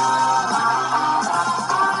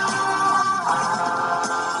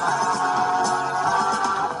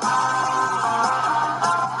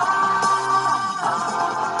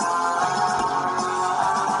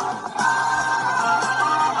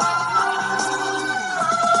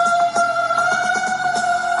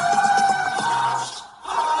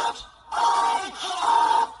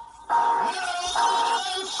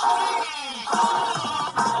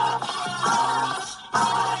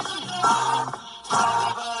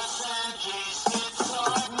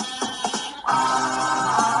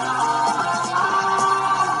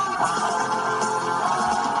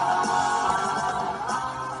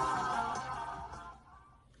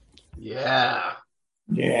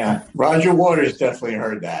 Yeah, Roger Waters definitely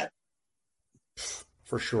heard that.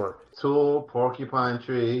 For sure. Tool, Porcupine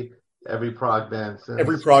Tree, every prog band since.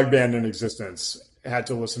 Every prog band in existence had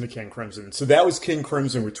to listen to King Crimson. So that was King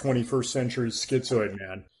Crimson with 21st Century Schizoid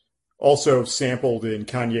Man. Also sampled in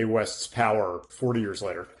Kanye West's Power 40 years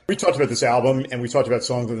later. We talked about this album and we talked about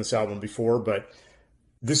songs on this album before, but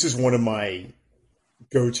this is one of my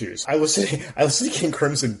go-tos. I listen to King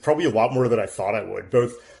Crimson probably a lot more than I thought I would.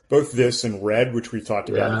 Both this and Red, which we've talked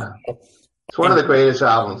about. Yeah. It's one of the greatest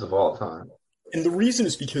albums of all time. And the reason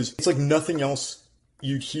is because it's like nothing else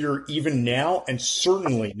you'd hear even now, and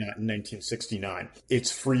certainly not in 1969.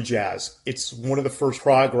 It's free jazz. It's one of the first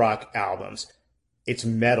prog rock albums. It's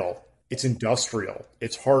metal. It's industrial.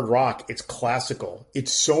 It's hard rock. It's classical.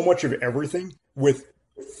 It's so much of everything with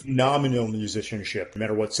phenomenal musicianship, no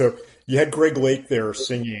matter what. So you had Greg Lake there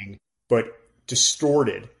singing, but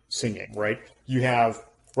distorted singing, right? You have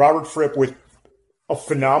Robert Fripp with a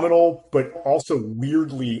phenomenal, but also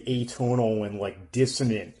weirdly atonal and like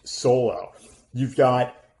dissonant solo. You've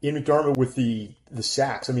got Ian McDermott with the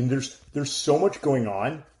sax. I mean, there's so much going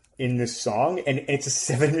on in this song, and it's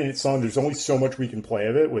a 7-minute song. There's only so much we can play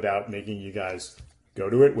of it without making you guys go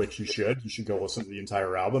to it, which you should. You should go listen to the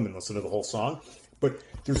entire album and listen to the whole song. But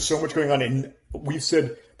there's so much going on, and we've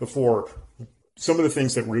said before, some of the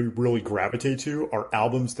things that we really gravitate to are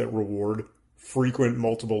albums that reward frequent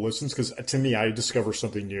multiple listens, because to me, I discover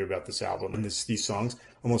something new about this album and these songs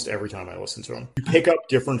almost every time I listen to them. You pick up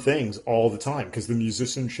different things all the time because the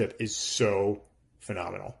musicianship is so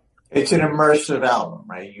phenomenal. It's an immersive album,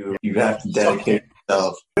 right? You have to dedicate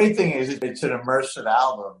yourself. The great thing is it's an immersive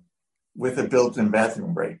album with a built-in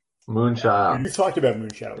bathroom break. Moonchild. We talked about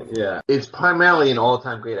Moonchild before. Yeah. It's primarily an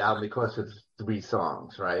all-time great album because it's 3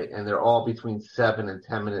 songs, right? And they're all between 7 and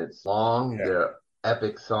 10 minutes long. Yeah. They're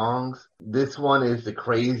epic songs. This one is the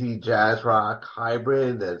crazy jazz rock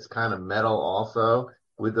hybrid that's kind of metal also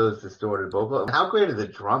with those distorted vocals. How great are the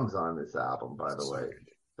drums on this album, by the way?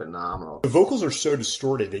 Phenomenal. The vocals are so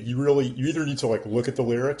distorted that you either need to like look at the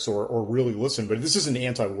lyrics or really listen. But this is an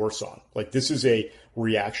anti-war song. Like this is a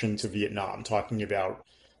reaction to Vietnam, talking about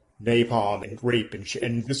napalm and rape,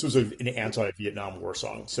 and this was an anti-Vietnam War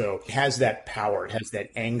song. So it has that power, it has that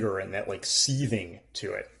anger and that like seething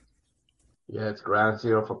to it. Yeah, it's ground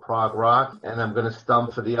zero for prog rock, and I'm going to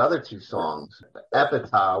stump for the other 2 songs.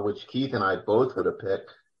 Epitaph, which Keith and I both would have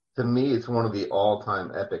picked. To me, it's one of the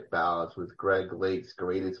all-time epic ballads with Greg Lake's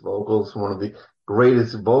greatest vocals, one of the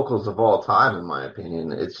greatest vocals of all time, in my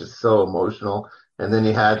opinion. It's just so emotional. And then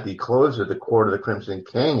you had the closer, The Court of the Crimson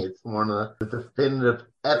King. It's one of the definitive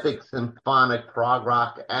epic symphonic prog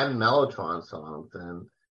rock and mellotron songs. And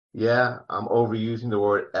yeah, I'm overusing the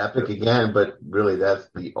word epic again, but really that's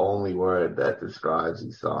the only word that describes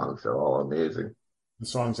these songs. They're all amazing. The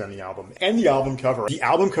songs on the album and the album cover. The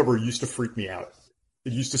album cover used to freak me out.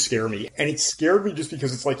 It used to scare me. And it scared me just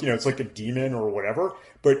because it's like, it's like a demon or whatever.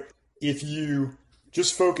 But if you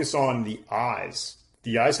just focus on the eyes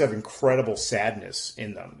have incredible sadness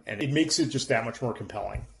in them. And it makes it just that much more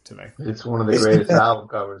compelling to me. It's one of the greatest album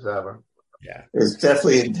covers ever. Yeah. It's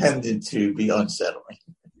definitely intended to be unsettling.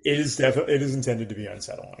 It is intended to be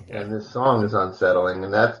unsettling. Yeah. And this song is unsettling.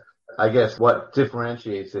 And that's, I guess, what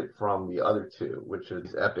differentiates it from the other 2, which are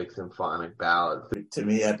these epic symphonic ballads. To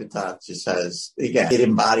me, Epitaph just has, again, it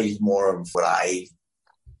embodies more of what I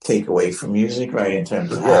take away from music, right? In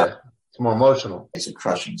terms of how it's more emotional. It's a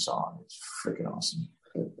crushing song. It's freaking awesome.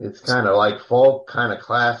 It's kind of like folk, kind of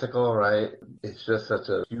classical, right? It's just such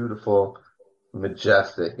a beautiful,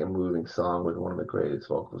 majestic, and moving song with one of the greatest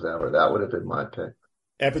vocals ever. That would have been my pick.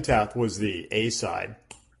 Epitaph was the A-side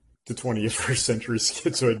to 21st Century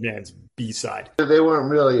Schizoid Man's B-side. They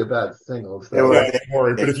weren't really about singles. They were,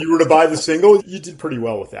 but if you were to buy the single, you did pretty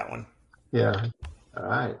well with that one. Yeah. All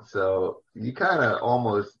right. So you kind of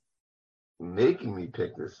almost making me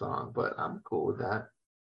pick this song, but I'm cool with that.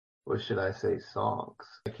 Or should I say songs?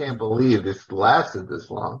 I can't believe this lasted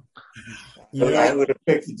this long. But I would have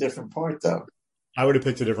picked a different part, though. I would have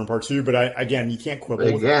picked a different part, too. But you can't quibble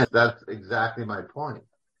with again, that's exactly my point.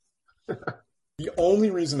 The only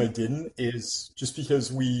reason I didn't is just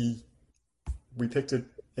because we picked it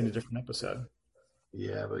in a different episode.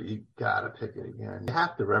 Yeah, but you got to pick it again. You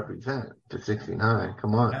have to represent the 69.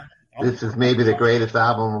 Come on. This is maybe the greatest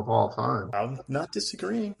album of all time. I'm not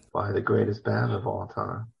disagreeing. By the greatest band of all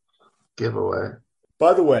time. Giveaway.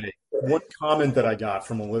 By the way, one comment that I got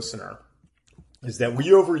from a listener is that we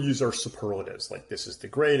overuse our superlatives. Like, this is the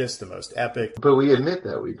greatest, the most epic. But we admit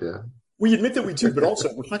that we do. We admit that we do, but also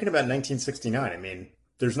we're talking about 1969. I mean,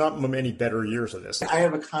 there's not many better years of this. I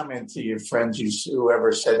have a comment to your friends,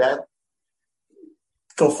 whoever said that.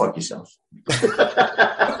 Go fuck yourself.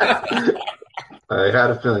 I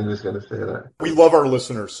had a feeling he was going to say that. We love our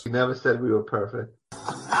listeners. He never said we were perfect.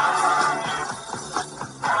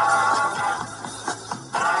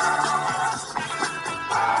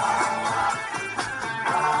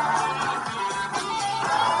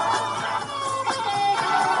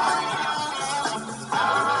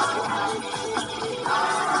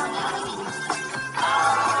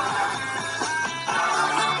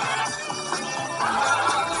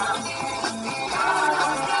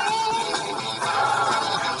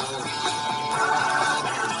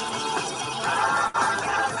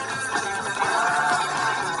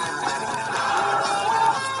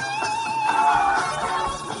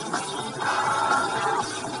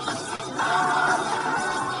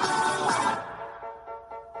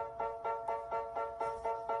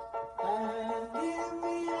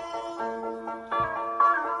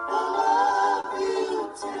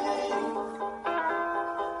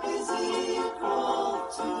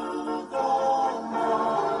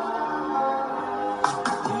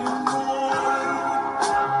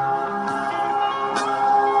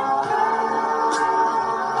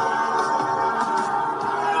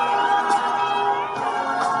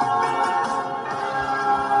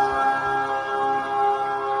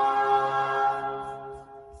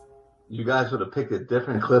 You guys would have picked a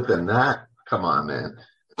different clip than that. Come on, man.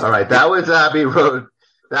 All right, that was Abbey Road.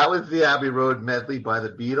 That was the Abbey Road medley by the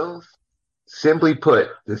Beatles. Simply put,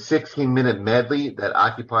 the 16-minute medley that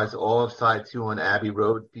occupies all of side 2 on Abbey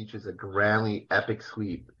Road features a grandly epic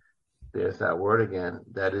sweep. There's that word again.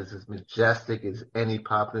 That is as majestic as any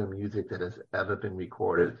popular music that has ever been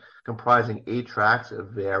recorded, comprising 8 tracks of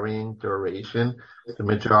varying duration, the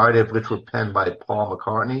majority of which were penned by Paul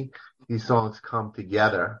McCartney. These songs come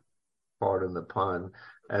together, pardon the pun,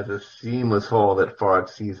 as a seamless whole that far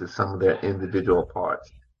exceeds the sum of their individual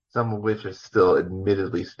parts, some of which are still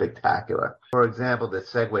admittedly spectacular. For example, the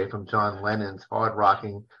segue from John Lennon's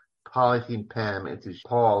hard-rocking Polythene Pam into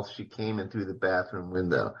Paul's She Came In Through the Bathroom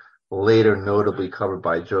Window, later notably covered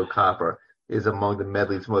by Joe Copper, is among the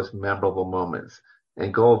medley's most memorable moments,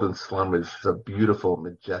 and Golden Slumbers is a beautiful,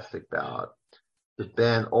 majestic ballad. The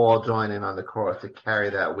band all join in on the chorus to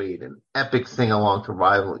carry that weight, an epic sing-along to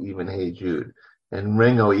rival even Hey Jude. And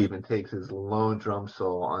Ringo even takes his lone drum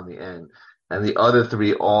solo on the end. And the other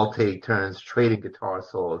 3 all take turns trading guitar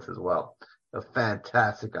solos as well. A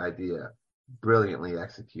fantastic idea, brilliantly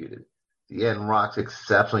executed. The end rocks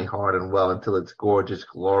exceptionally hard and well until its gorgeous,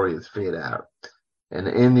 glorious fade out. And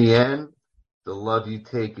in the end, the love you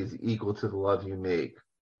take is equal to the love you make.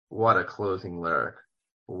 What a closing lyric.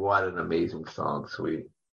 What an amazing song, sweet.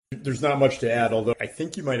 There's not much to add, although I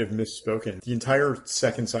think you might have misspoken. The entire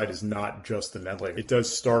second side is not just the medley. It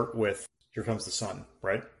does start with Here Comes the Sun,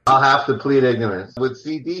 right? I'll have to plead ignorance. With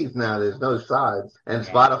CDs now, there's no sides, and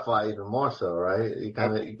Spotify even more so, right?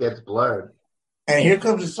 It gets blurred. And Here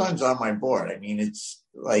Comes the Sun's on my board. I mean, it's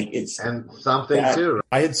and something too. Right?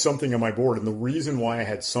 I had something on my board, and the reason why I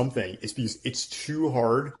had something is because it's too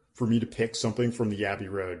hard for me to pick something from the Abbey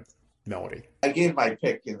Road melody. I gave my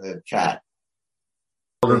pick in the chat.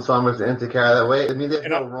 Golden Summers to carry that weight. I mean, there's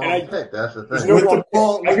no wrong pick. That's the thing. No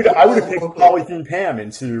wrong pick. I would have picked Polythene Pam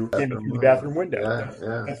into Came In Through the Bathroom Window.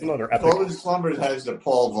 Yeah. That's another epic. Golden Slumbers has the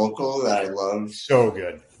Paul vocal that I love. So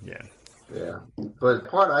good. Yeah. Yeah. But the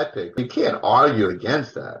part I picked, you can't argue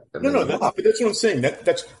against that. That's what I'm saying.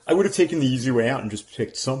 That's I would have taken the easy way out and just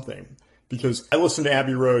picked something. Because I listen to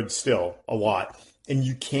Abbey Road still a lot, and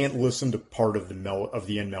you can't listen to part of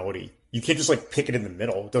the end melody. You can't just pick it in the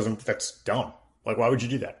middle. That's dumb. Why would you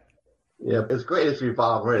do that? Yeah, as great as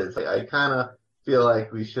Revolver is, I kind of feel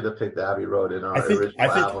like we should have picked Abbey Road in our original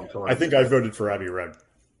album tournament. I think I voted for Abbey Road.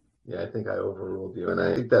 Yeah, I think I overruled you, and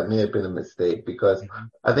I think that may have been a mistake because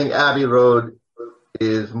I think Abbey Road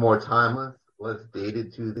is more timeless, less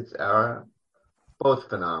dated to this era. Both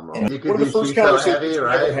phenomenal. You could one of the first conversations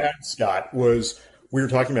right? I ever had, Scott, was we were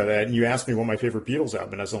talking about that, and you asked me what my favorite Beatles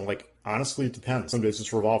album is. I'm like, honestly, it depends. Some days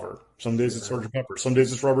it's Revolver. Some days it's Sgt. Pepper. Some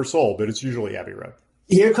days it's Rubber Soul, but it's usually Abbey Road.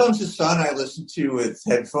 Here Comes the Sun I listened to with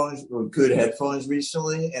good headphones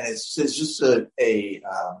recently, and it's just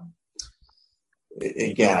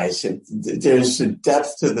again, I said there's a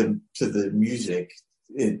depth to the music,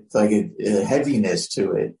 a heaviness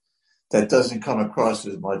to it that doesn't come across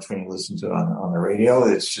as much when you listen to it on the radio.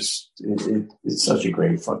 It's just it's such a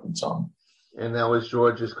great fucking song. And that was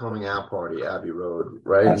George's coming out party, Abbey Road,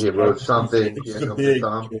 right? He wrote something. It's a big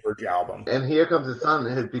George album. And Here Comes the Sun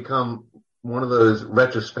has become one of those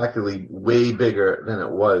retrospectively way bigger than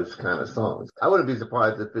it was kind of songs. I wouldn't be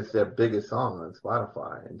surprised if it's their biggest song on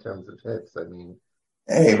Spotify in terms of hits. I mean,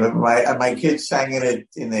 hey, but my kids sang it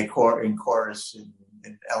in chorus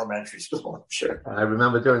in elementary school, I'm sure. I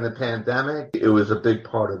remember during the pandemic, it was a big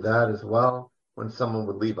part of that as well. When someone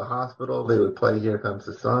would leave a hospital, they would play Here Comes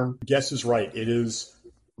the Sun. Guess is right. It is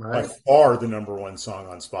by Right? far the number one song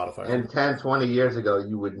on Spotify. And 10, 20 years ago,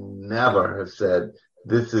 you would never have said,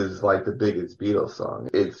 this is like the biggest Beatles song.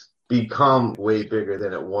 It's become way bigger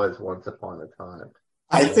than it was once upon a time.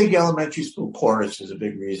 I think elementary school chorus is a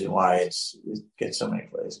big reason why it gets so many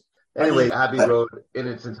plays. Anyway, Abbey Road in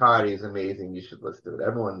its entirety is amazing. You should listen to it.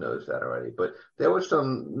 Everyone knows that already. But there were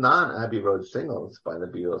some non-Abbey Road singles by the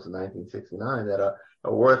Beatles in 1969 that are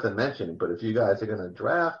worth a mention. But if you guys are going to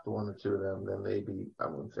draft one or two of them, then maybe I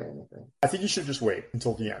won't say anything. I think you should just wait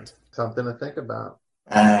until the end. Something to think about.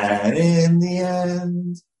 And in the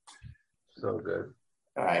end. So good.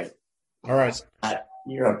 All right. All right.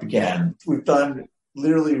 You're up again. We've done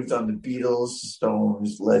the Beatles,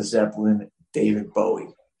 Stones, Led Zeppelin, David Bowie.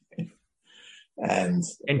 And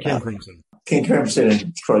King Crimson. King Crimson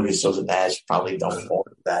and Crosby, Stills and Nash probably don't fall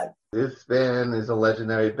into that. This band is a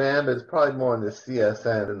legendary band, but it's probably more in the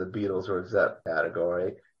CSN than the Beatles or Zepp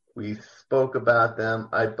category. We spoke about them,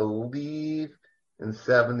 I believe, in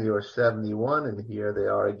 70 or 71, and here they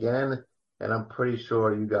are again. And I'm pretty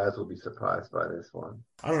sure you guys will be surprised by this one.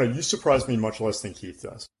 I don't know. You surprised me much less than Keith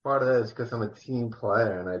does. Part of that is because I'm a team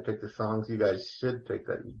player, and I pick the songs you guys should pick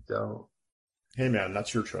that you don't. Hey, man,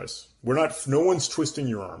 that's your choice. No one's twisting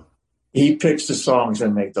your arm. He picks the songs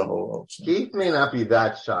and make the whole song. Keith may not be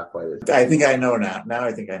that shocked by this. I think I know now. Now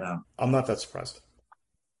I think I know. I'm not that surprised.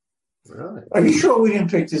 Really? Are you sure we didn't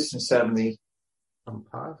pick this in 70? I'm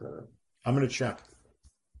positive. I'm going to check.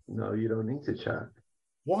 No, you don't need to check.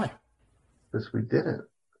 Why? Because we didn't.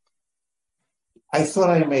 I thought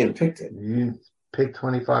I may have picked it. You picked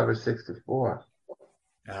 25 or 64.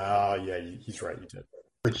 Yeah, he's right. You did.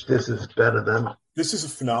 Which this is better than. This is a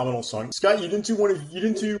phenomenal song. Scott, you didn't do one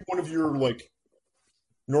of your like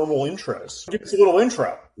normal intros. Give us a little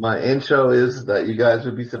intro. My intro is that you guys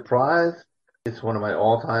would be surprised. It's one of my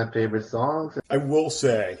all-time favorite songs. I will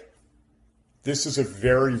say, this is a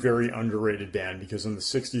very, very underrated band because in the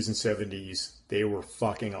 60s and 70s, they were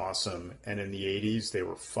fucking awesome. And in the 80s, they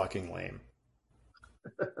were fucking lame.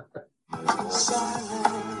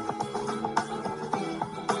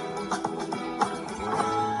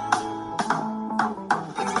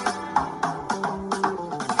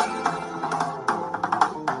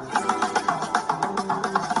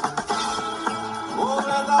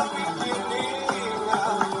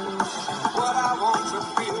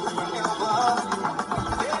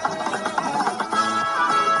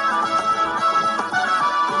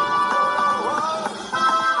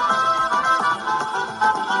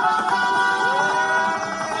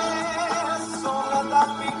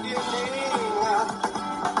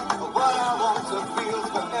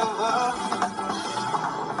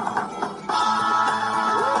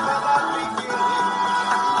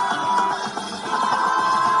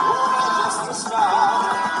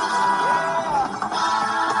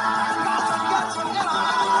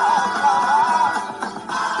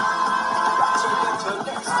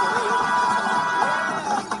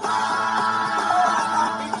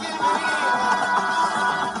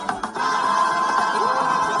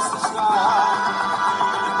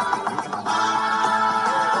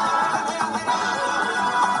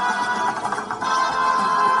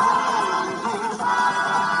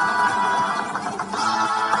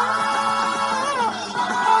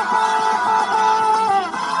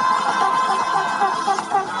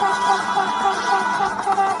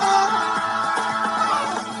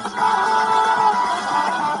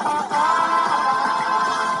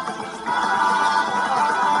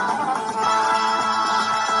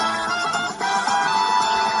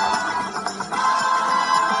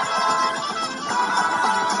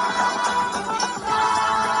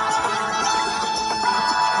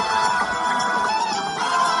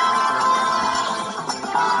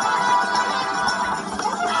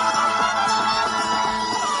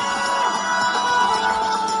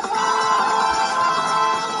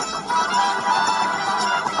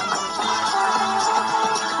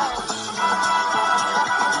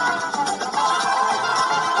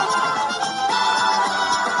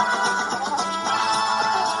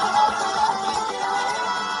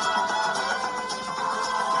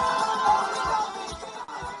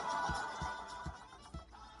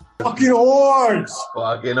 Fucking horns!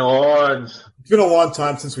 Fucking horns. It's been a long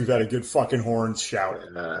time since we've had a good fucking horns shout.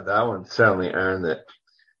 That one certainly earned it.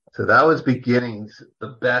 So that was Beginnings,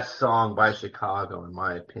 the best song by Chicago, in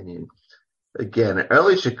my opinion. Again,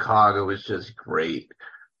 early Chicago was just great.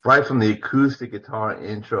 Right from the acoustic guitar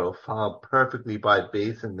intro, followed perfectly by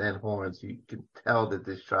bass and then horns, you can tell that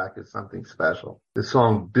this track is something special. The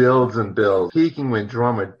song builds and builds, peaking when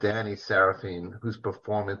drummer Danny Seraphine, whose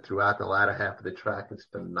performance throughout the latter half of the track is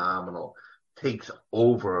phenomenal, takes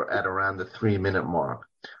over at around the 3-minute mark.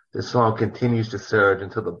 The song continues to surge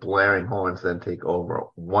until the blaring horns then take over,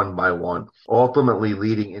 one by one, ultimately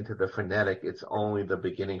leading into the frenetic It's Only the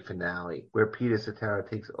Beginning finale, where Peter Cetera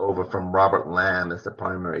takes over from Robert Lamb as the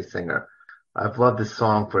primary singer. I've loved this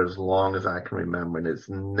song for as long as I can remember, and it's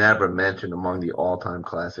never mentioned among the all-time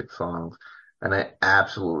classic songs, and I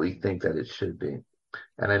absolutely think that it should be.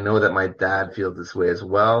 And I know that my dad feels this way as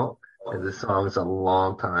well, and this song is a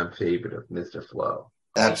long-time favorite of Mr. Flo.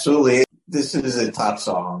 Absolutely. This is a top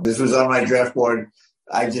song. This was on my draft board.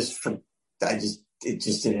 It just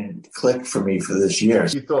didn't click for me for this year.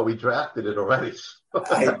 You thought we drafted it already.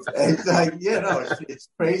 It's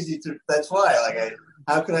crazy. That's why,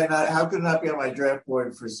 how could it not be on my draft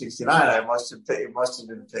board for 69? It must have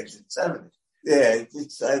been picked at 70. Yeah,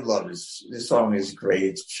 I love this. This song is great.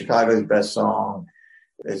 It's Chicago's best song.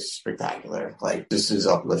 It's spectacular. This is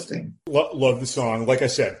uplifting. Love the song. Like I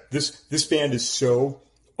said, this band is so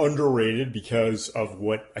underrated because of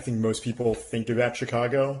what I think most people think of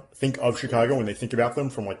Chicago when they think about them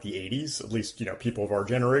from the 80s, at least, people of our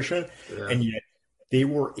generation. Yeah. And yet they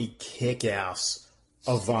were a kick-ass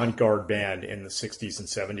avant-garde band in the 60s and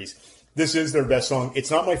 70s. This is their best song. It's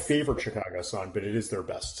not my favorite Chicago song, but it is their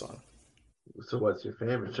best song. So what's your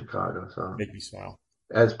favorite Chicago song? Make Me Smile.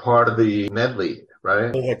 As part of the medley,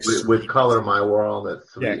 right? With Color My World. That's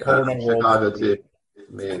sweet. Yeah, Color My World. Chicago too.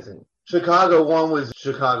 Amazing. Chicago 1 was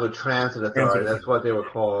Chicago Transit Authority. That's what they were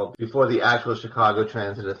called before the actual Chicago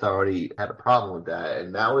Transit Authority had a problem with that.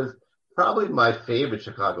 And that was probably my favorite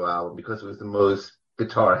Chicago album because it was the most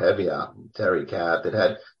guitar-heavy album. Terry Kath. It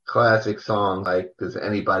had classic songs like Does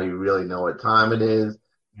Anybody Really Know What Time It Is?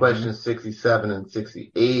 Question 67 and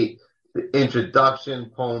 68. The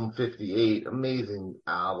Introduction, Poem 58. Amazing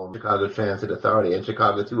album. Chicago Transit Authority and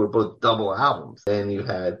Chicago 2 were both double albums. Then you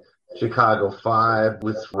had Chicago 5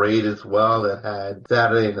 with Raid as well that had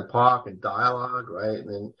Saturday in the Park and Dialogue, right? And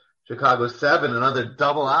then Chicago 7, another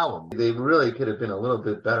double album. They really could have been a little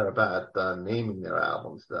bit better about naming their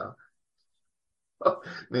albums, though.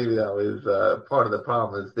 Maybe that was part of the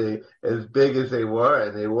problem is they, as big as they were,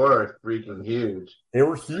 and they were freaking huge. They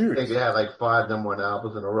were huge. I think they had 5 #1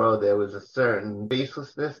 albums in a row. There was a certain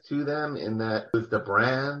facelessness to them in that it was the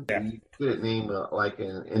brand. Yeah. You couldn't name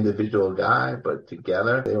an individual guy, but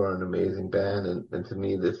together they were an amazing band. And to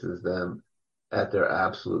me, this is them at their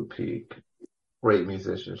absolute peak. Great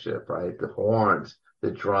musicianship, right? The horns,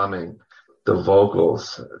 the drumming, the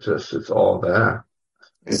vocals, it's all there.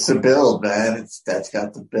 It's the build, man. That's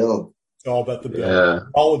got the build. It's all about the build. Yeah.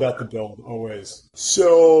 All about the build, always.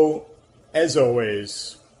 So, as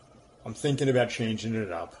always, I'm thinking about changing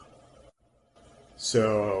it up.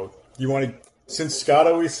 So, since Scott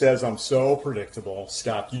always says I'm so predictable,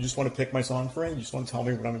 Scott, you just want to pick my song for me? You just want to tell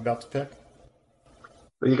me what I'm about to pick?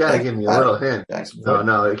 Well, you got to give me a little hint.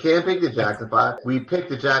 No, you can't pick the Jackson 5. We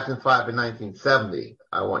picked the Jackson 5 in 1970.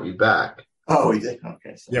 I Want You Back. Oh, we did?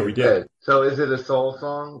 Okay. So yeah, we did. So is it a soul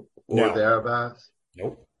song or thereabouts?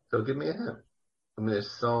 Nope. So give me a hint. I mean,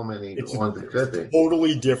 there's so many ones that could be.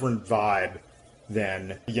 Totally different vibe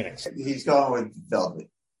than Beginnings. He's going with Velvet.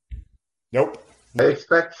 Nope. I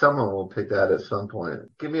expect someone will pick that at some point.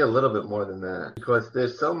 Give me a little bit more than that because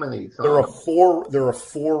there's so many songs. They're a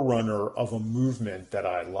forerunner of a movement that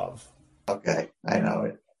I love. Okay, I know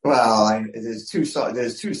it. Well, there's two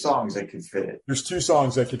songs that could fit it. There's 2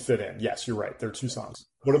 songs that could fit in. Yes, you're right. There are 2 songs.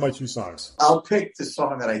 What are my 2 songs? I'll pick the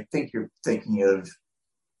song that I think you're thinking of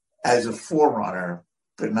as a forerunner,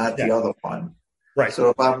 but not the other one. Right. So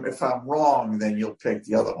if I'm wrong, then you'll pick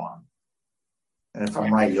the other one, and if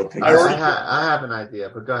I'm right, you'll pick. I have an idea,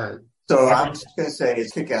 but go ahead. So I'm just gonna say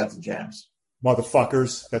it's Kick Out the Jams.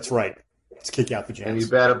 Motherfuckers, that's right. It's Kick Out the Jams. And you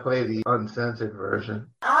better play the uncensored version.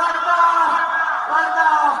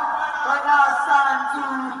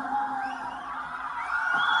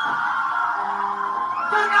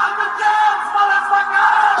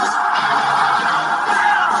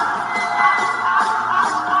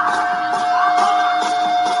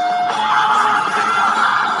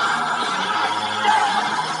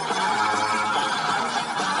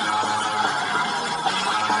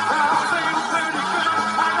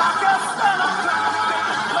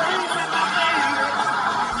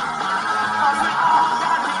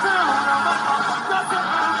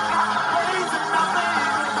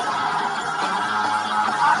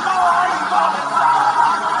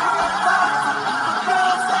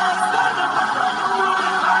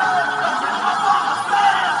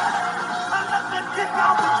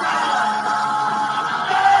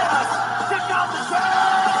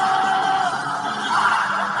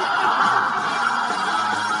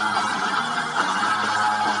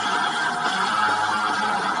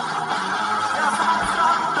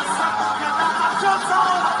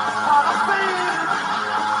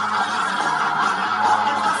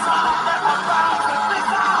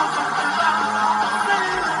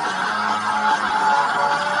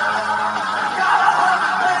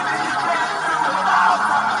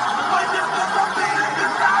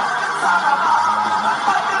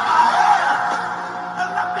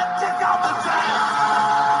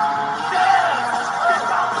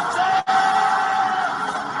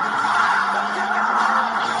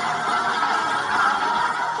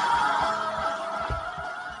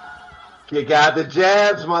 You got the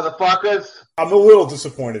jams, motherfuckers. I'm a little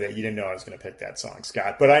disappointed that you didn't know I was going to pick that song,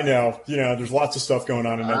 Scott. But I know, there's lots of stuff going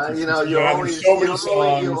on in 1969. There's so many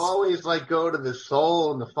songs. You always like go to the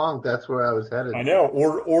soul and the funk. That's where I was headed. I know,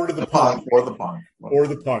 or to the punk, or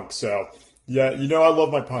the punk. So yeah, I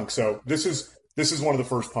love my punk. So this is one of the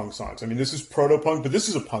first punk songs. I mean, this is proto-punk, but this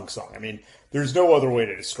is a punk song. I mean, there's no other way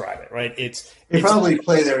to describe it, right? They probably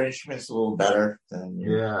play their instruments a little better than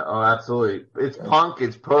you. Yeah, oh, absolutely. It's punk,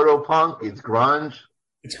 it's proto-punk, it's grunge.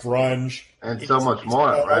 It's grunge. And so much more,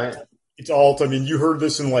 right? It's alt. I mean, you heard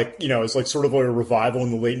this in it's like sort of like a revival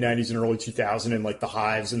in the late 90s and early 2000s and like the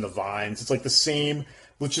Hives and the Vines. It's like the same,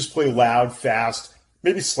 let's just play loud, fast,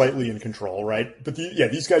 maybe slightly in control, right? But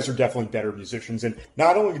these guys are definitely better musicians. And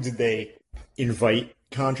not only did they invite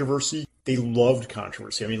controversy, they loved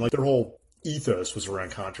controversy. I mean, like their whole ethos was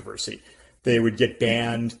around controversy. They would get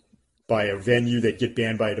banned by a venue, they'd get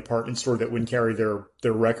banned by a department store that wouldn't carry their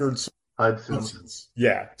records. Hudson's.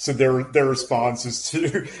 Yeah. So their response is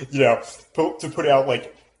to, to put out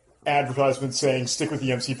like advertisements saying stick with the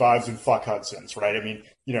MC5s and fuck Hudson's, right? I mean,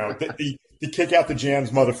 the kick out the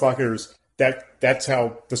jams, motherfuckers, that's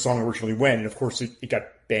how the song originally went. And of course it got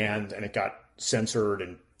banned and it got censored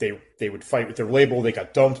and they would fight with their label. They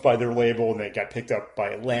got dumped by their label and they got picked up by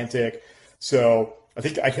Atlantic. So I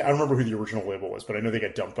think I don't remember who the original label was, but I know they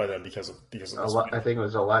got dumped by them because of this. I think it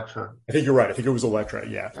was Elektra. I think you're right. I think it was Elektra.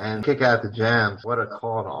 Yeah. And kick out the jams. What a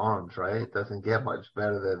call to arms, right? Doesn't get much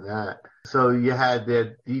better than that. So you had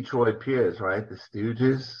their Detroit peers, right? The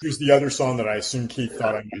Stooges. Here's the other song that I assume Keith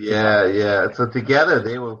thought I might. Yeah. So together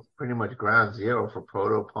they were pretty much ground zero for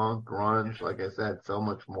proto-punk, grunge, like I said, so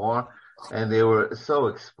much more. And they were so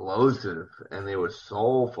explosive and they were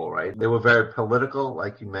soulful, right? They were very political,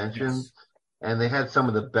 like you mentioned. Yes. And they had some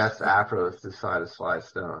of the best afros this side of Sly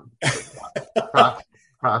Stone.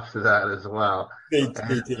 Props to that as well. They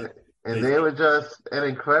did. And they were just an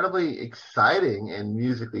incredibly exciting and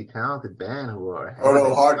musically talented band who were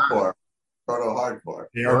proto-hardcore.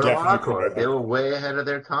 They were way ahead of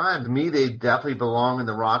their time. To me, they definitely belong in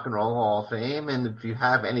the Rock and Roll Hall of Fame. And if you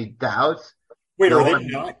have any doubts... Wait, are they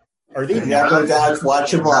not? Are they not? No doubts,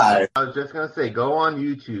 watch them live. I was just going to say, go on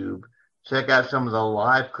YouTube. Check out some of the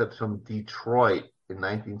live clips from Detroit in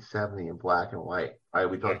 1970 in black and white. Right,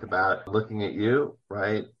 we talked about Looking at You,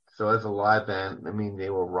 right? So as a live band, I mean,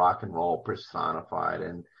 they were rock and roll personified,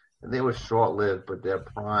 and they were short-lived, but their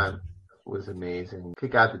prime was amazing.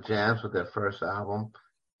 Kick Out the Jams with their first album.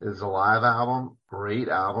 It was a live album, great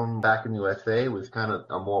album. Back in the USA, it was kind of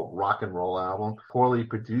a more rock and roll album. Poorly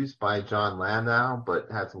produced by John Landau,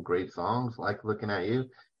 but had some great songs like Looking at You.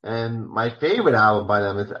 And my favorite album by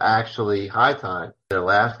them is actually High Time, their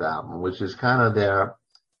last album, which is kind of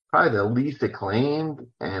probably the least acclaimed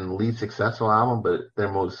and least successful album, but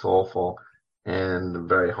their most soulful and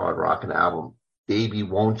very hard rocking album. Baby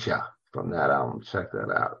Won't Ya from that album. Check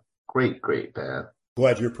that out. Great band.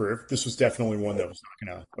 Glad you approved. This was definitely one that I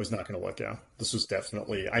was not gonna let go. This was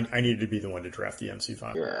definitely I needed to be the one to draft the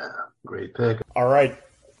MC5. Yeah, great pick. All right.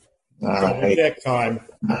 Pick time.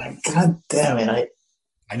 God damn it.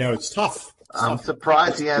 I know it's tough. I'm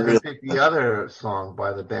surprised he hasn't picked the other song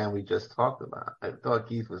by the band we just talked about. I thought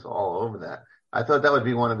Keith was all over that. I thought that would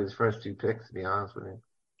be one of his first two picks, to be honest with you.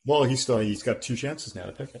 Well, he's got two chances now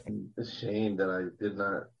to pick it. It's a shame that I did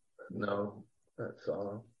not know that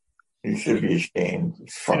song. You should be ashamed.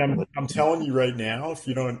 And I'm telling you right now, if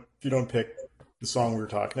you don't pick the song we were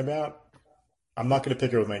talking about, I'm not going to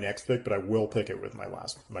pick it with my next pick, but I will pick it with my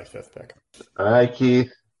fifth pick. All right,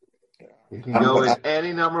 Keith. You can go in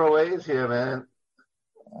any number of ways here, man.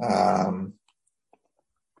 I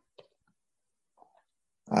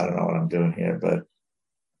don't know what I'm doing here, but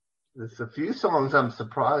there's a few songs I'm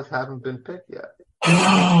surprised haven't been picked yet.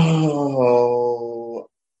 Oh,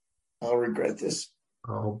 I'll regret this.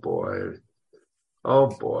 Oh boy,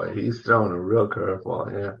 he's throwing a real curveball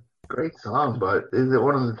here. Great song, but is it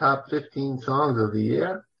one of the top 15 songs of the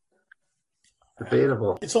year?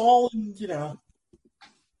 Debatable. It's all in,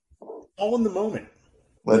 all in the moment.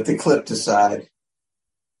 Let the clip decide.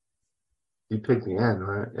 You picked the end,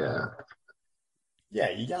 right? Yeah. Yeah,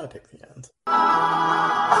 you gotta pick the end.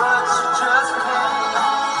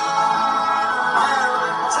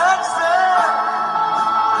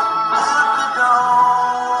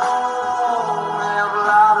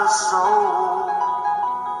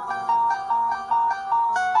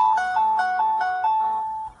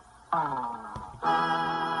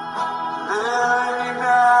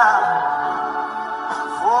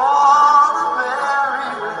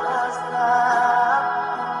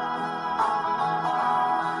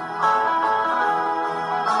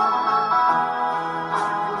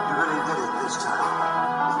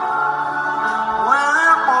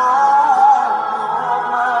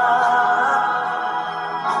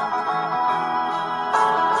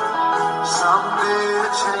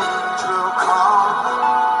 change will come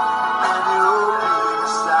and you'll be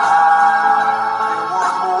beside me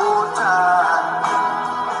one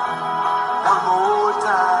more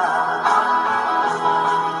time,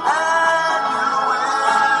 and you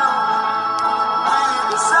will be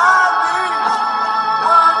beside me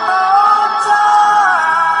one more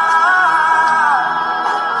time.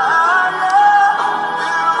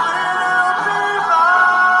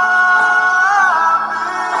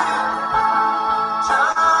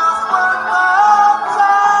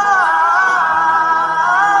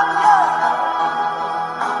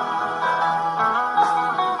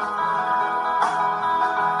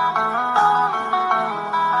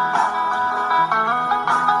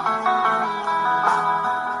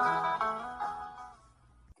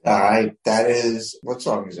 All right, that is, what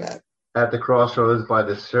song is that? At the Crossroads by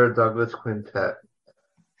the Sir Douglas Quintet.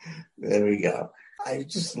 There we go. I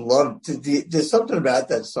just love there's something about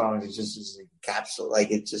that song that just is a capsule,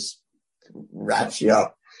 like it just wraps you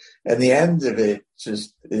up. And the end of it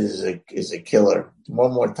just is a killer.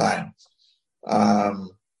 One more time.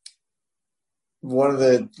 One of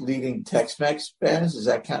the leading Tex-Mex bands, does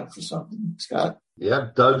that count for something, Scott?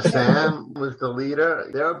 Yep, Doug Sam was the leader.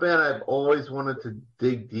 They're a band I've always wanted to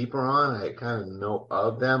dig deeper on. I kind of know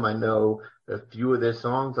of them. I know a few of their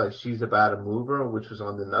songs, like She's About a Mover, which was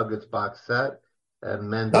on the Nuggets box set,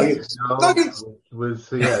 and Nuggets, which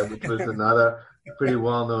was another pretty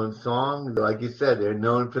well-known song. Like you said, they're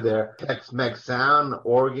known for their Tex-Mex sound.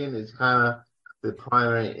 Organ is kind of the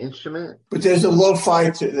primary instrument. But there's a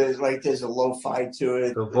lo-fi to there's a lo-fi to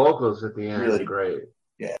it. The vocals at the end really are great.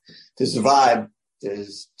 Yeah. There's a vibe.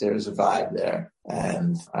 There's a vibe there.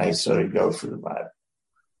 And I sort of go for the vibe.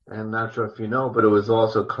 I'm not sure if you know, but it was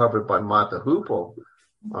also covered by Mott the Hoople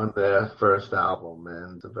on their first album,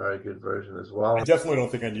 and it's a very good version as well. I definitely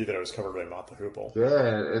don't think I knew that it was covered by Mott the Hoople.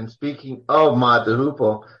 Yeah, and speaking of Mott the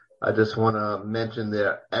Hoople, I just want to mention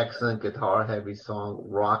their excellent guitar-heavy song,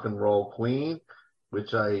 Rock and Roll Queen,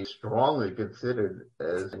 which I strongly considered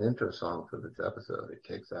as an intro song for this episode. It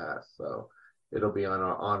kicks ass, so it'll be on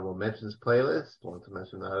our honorable mentions playlist. I want to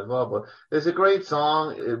mention that as well. But it's a great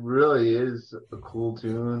song. It really is a cool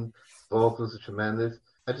tune. Vocals are tremendous.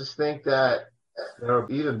 I just think that there are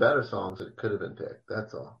even better songs that could have been picked.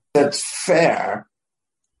 That's all. That's fair.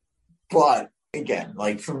 But again,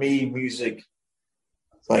 like for me, music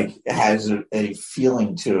like has a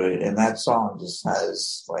feeling to it, and that song just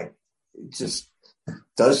has like it just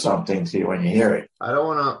does something to you when you hear it. I don't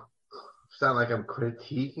want to sound like I'm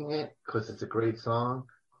critiquing it because it's a great song.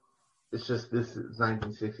 It's just this is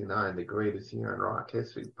 1969, the greatest year in rock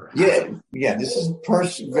history. Perhaps. Yeah. This is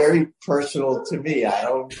very personal to me. I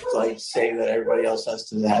don't like say that everybody else has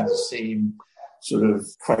to have the same sort of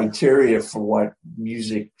criteria for what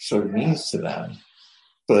music sort of means to them.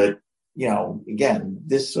 But again,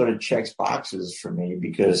 this sort of checks boxes for me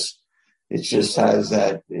because it just has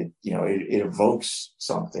that, it evokes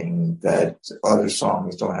something that other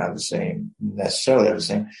songs don't have necessarily have the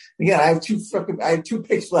same. Again, I have two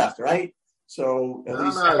picks left, right? So at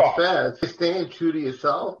least it's bad. It's staying true to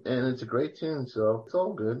yourself, and it's a great tune, so it's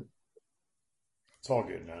all good. It's all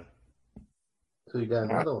good, man. So you got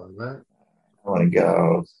another one, right? I want to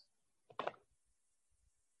go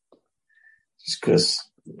just because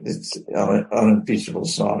it's an unimpeachable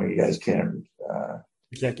song. You guys can't.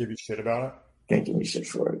 You can't give you shit about it? Can't give me shit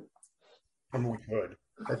for it. I mean, we could.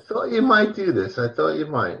 I thought you might do this.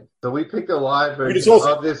 So we picked a live version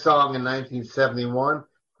of this song in 1971.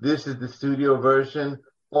 This is the studio version,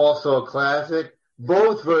 also a classic.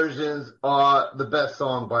 Both versions are the best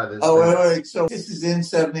song by this band. Wait. So this is in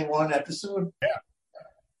 71 episode? Yeah.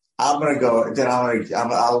 I'm going to go. Then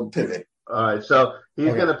I'll pivot. All right. So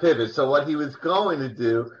he's going to pivot. So what he was going to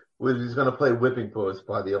do was he's going to play Whipping Post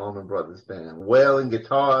by the Allman Brothers Band. Wailing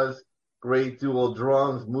guitars, great dual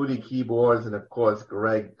drums, moody keyboards, and of course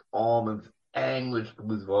Greg Allman's English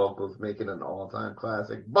blues vocals, making it an all-time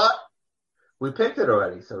classic. But we picked it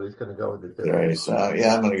already, so he's going to go with it. Right, so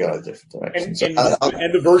yeah, I'm going to go a different direction.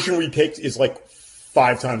 And the version we picked is like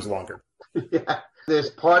 5 times longer. Yeah,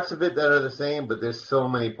 there's parts of it that are the same, but there's so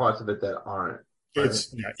many parts of it that aren't. Right?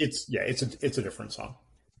 It's a different song.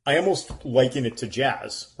 I almost liken it to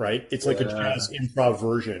jazz, right? It's like a jazz improv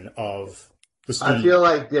version of the studio. I feel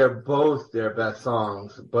like they're both their best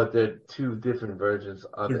songs, but they're two different versions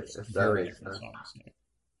of it. If that makes sense.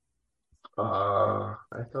 I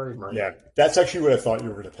thought he might. Yeah, that's actually what I thought you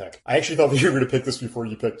were going to pick. I actually thought that you were going to pick this before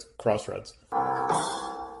you picked Crossroads. Like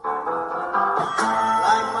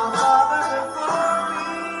my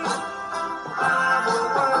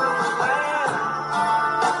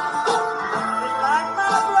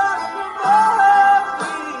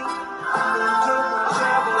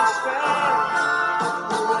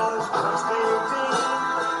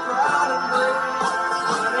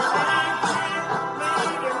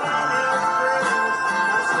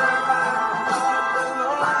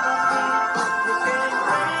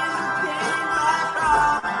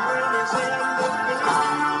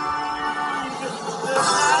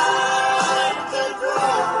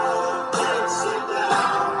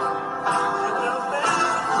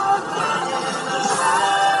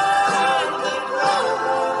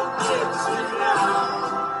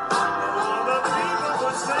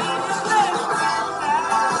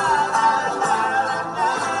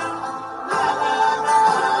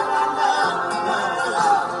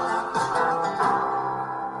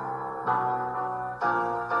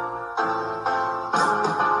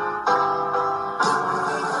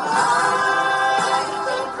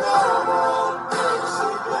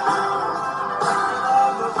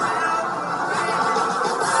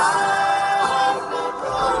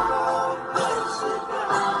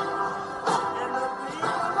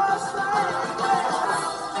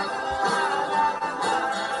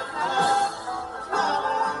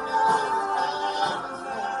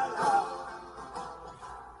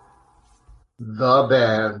The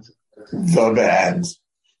Band. The Band.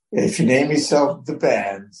 If you name yourself The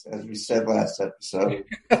Band, as we said last episode, you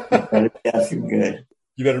better be effing good.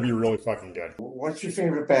 You better be really fucking good. What's your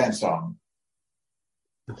favorite band song?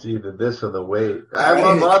 It's either this or The Wait. I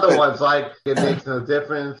love other ones like It Makes No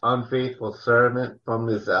Difference, Unfaithful Servant from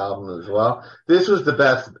this album as well. This was the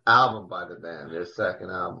best album by the band, their second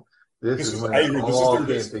album. This is when it all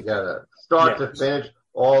came together. Start to finish,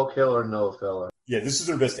 all killer, no filler. Yeah, this is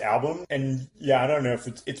their best album. And yeah, I don't know if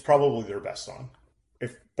it's probably their best song.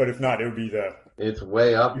 But if not, it would be It's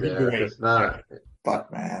way up there. It's not. Yeah.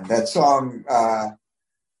 Fuck, man. That song,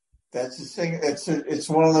 that's a thing. It's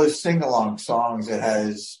one of those sing-along songs that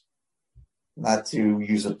has, not to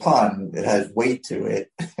use a pun, it has weight to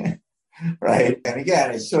it, right? And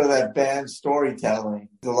again, it's sort of that band storytelling.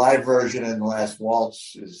 The live version in The Last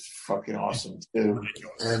Waltz is fucking awesome too.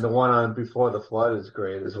 And the one on Before the Flood is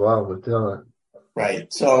great as well with Dylan.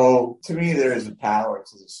 Right. So to me, there is a power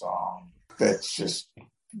to the song that's just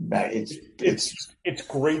it's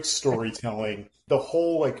great storytelling. The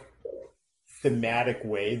whole like thematic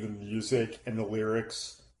way the music and the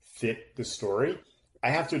lyrics fit the story. I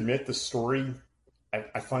have to admit the story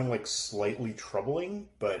I find like slightly troubling,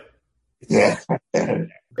 but it's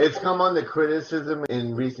come under criticism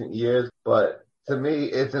in recent years, but to me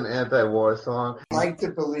it's an anti-war song. I like to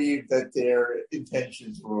believe that their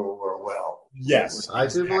intentions were well. Yes. I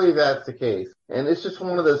do believe that's the case. And it's just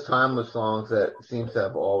one of those timeless songs that seems to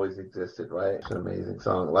have always existed, right? It's an amazing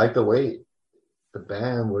song. Like The Wait. The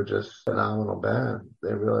band were just a phenomenal band.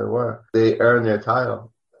 They really were. They earned their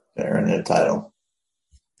title. They earned their title.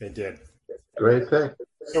 They did. Great pick.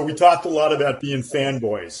 So we talked a lot about being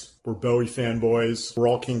fanboys. We're Bowie fanboys. We're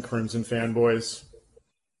all King Crimson fanboys.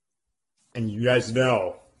 And you guys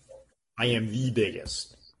know I am the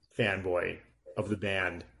biggest fanboy of the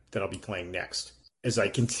band that I'll be playing next as I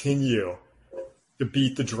continue to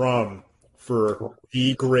beat the drum for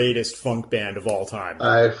the greatest funk band of all time.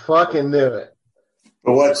 I fucking knew it.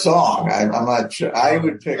 But what song? I'm not sure. I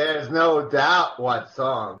would pick. There's no doubt what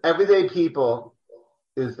song. Everyday People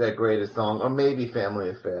is their greatest song, or maybe Family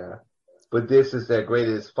Affair. But this is their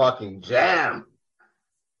greatest fucking jam.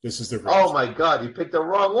 This is their greatest. Oh my God, you picked the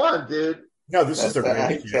wrong one, dude. No, this is their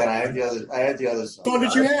greatest jam. I had the other song. Which one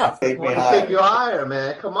did you have? I want to take you higher,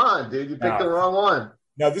 man. Come on, dude. You picked the wrong one.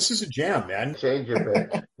 No, this is a jam, man. Change your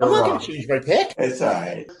pick. I'm not going to change my pick. It's all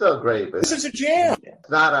right. It's still great, but this is a jam. It's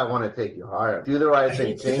not I want to take you higher. Do the right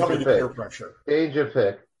thing. Change your pick. Change your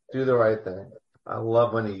pick. Do the right thing. I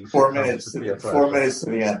love when he 4 minutes. 4 minutes to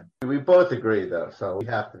the end. We both agree, though, so we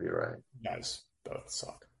have to be right. Guys, both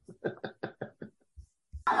suck.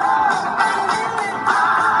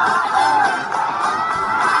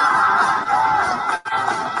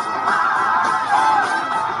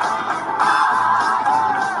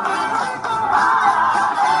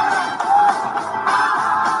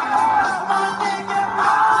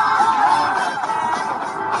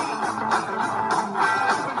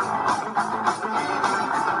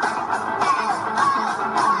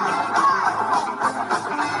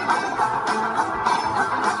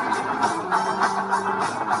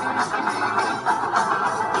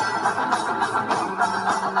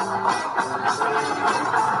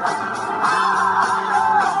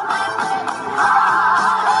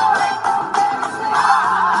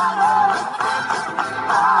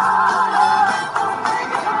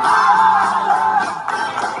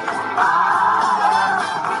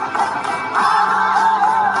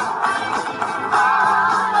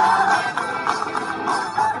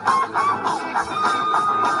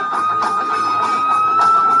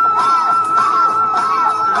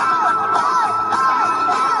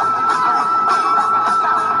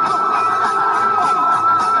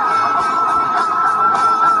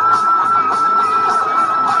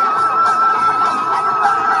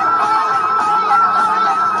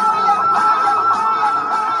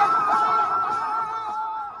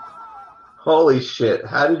 Holy shit.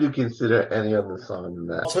 How did you consider any other song than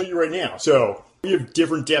that? I'll tell you right now. So we have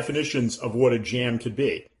different definitions of what a jam could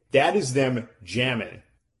be. That is them jamming.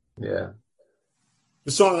 Yeah.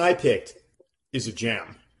 The song I picked is a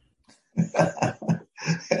jam.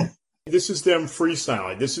 This is them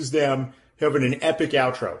freestyling. This is them having an epic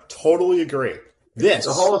outro. Totally agree. This.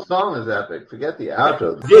 The whole song is epic. Forget the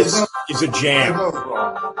outro. This is a jam. All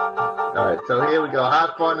right, so here we go.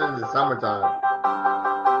 Have fun in the summertime.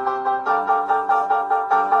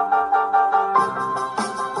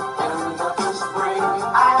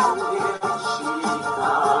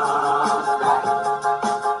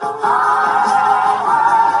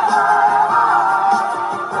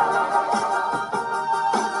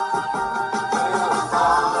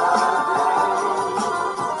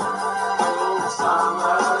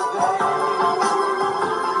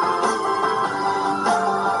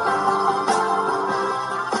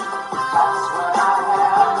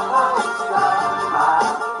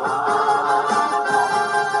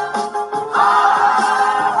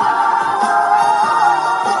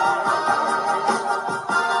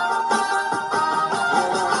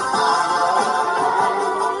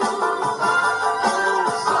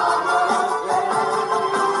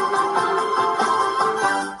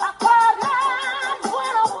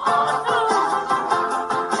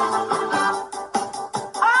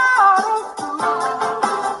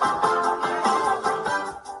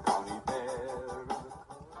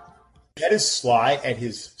 that is Sly at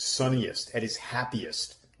his sunniest, at his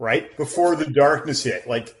happiest, right? Before the darkness hit.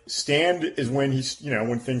 Like, Stand is when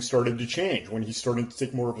when things started to change, when he started to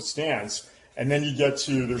take more of a stance. And then you get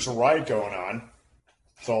to There's a Riot Going On.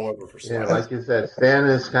 It's all over for Sly. Yeah, like you said, Stan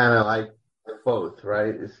is kind of like both,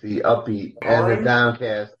 right? It's the upbeat and the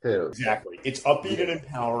downcast too. Exactly. It's upbeat and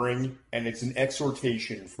empowering, and it's an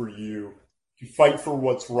exhortation for you to fight for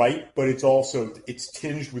what's right, but it's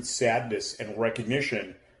tinged with sadness and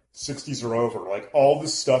recognition. 60s are over. Like, all the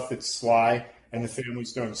stuff that Sly and the Family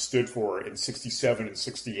Stone stood for in 67 and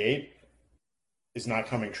 68 is not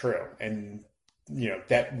coming true. And,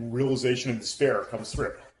 that realization of despair comes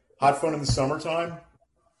through. Hot Fun in the Summertime,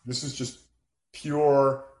 this is just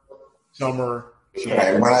pure summer.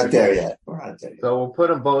 Right, we're not there yet. So we'll put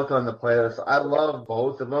them both on the playlist. I love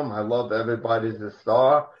both of them. I love Everybody's a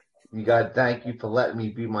Star. You got Thank You for Letting Me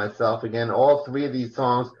Be Myself Again. All three of these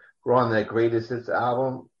songs were on their Greatest Hits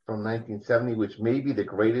album from 1970, which may be the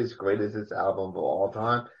greatest hits album of all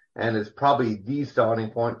time. And it's probably the starting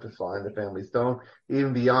point for Sly and the Family Stone,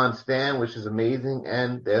 even beyond Stan, which is amazing,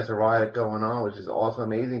 and There's a Riot Going On, which is also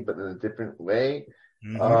amazing, but in a different way.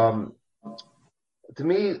 Mm-hmm. To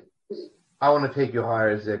me, I Want to Take You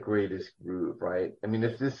Higher is their greatest groove, right? I mean,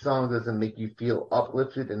 if this song doesn't make you feel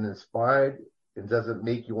uplifted and inspired, it doesn't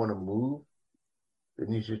make you want to move,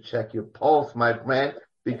 then you should check your pulse, my friend,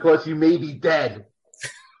 because you may be dead.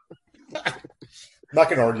 I'm not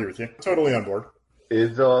going to argue with you. Totally on board.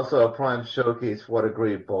 It's also a prime showcase for what a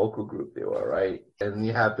great vocal group they were, right? And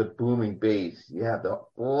you have the booming bass, you have the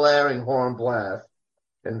blaring horn blast,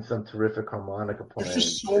 and some terrific harmonica playing. There's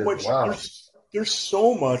just so much. Well. There's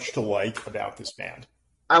so much to like about this band.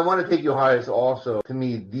 I Want to Take You Higher is also, to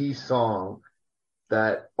me, the song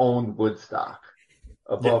that owned Woodstock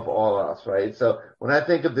above all else, right? So when I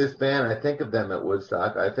think of this band, I think of them at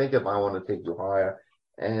Woodstock. I think of I Want to Take You Higher.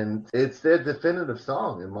 And it's their definitive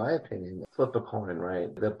song, in my opinion. Flip a coin, right?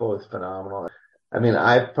 They're both phenomenal. I mean,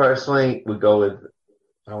 I personally would go with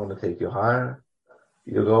I Want to Take You Higher.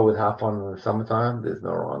 You go with Hot Fun in the Summertime. There's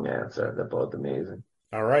no wrong answer. They're both amazing.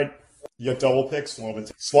 All right. You got double picks.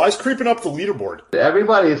 Sly's creeping up the leaderboard.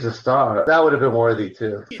 Everybody's a star. That would have been worthy,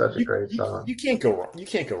 too. Such a great song. You can't go wrong. You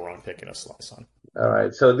can't go wrong picking a Sly song. All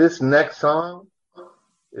right. So this next song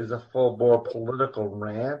is a full-bore political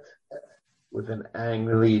rant with an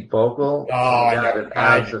angry lead vocal. Oh, I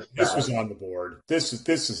know. This was on the board. This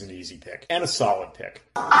is an easy pick and a solid pick.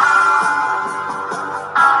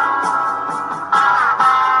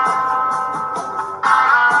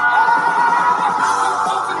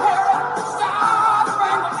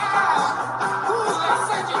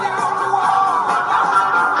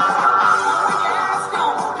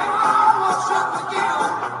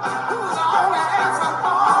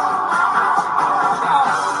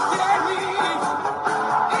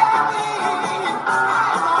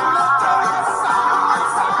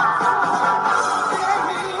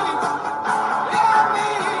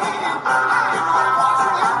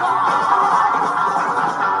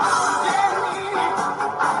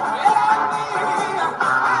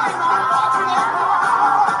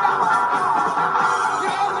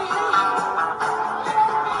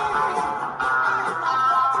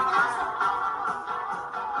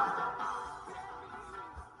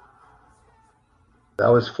 That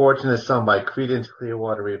was Fortunate Son by Creedence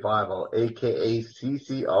Clearwater Revival, a.k.a.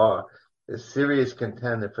 CCR, a serious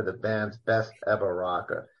contender for the band's best ever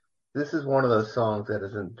rocker. This is one of those songs that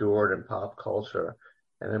has endured in pop culture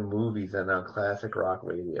and in movies and on classic rock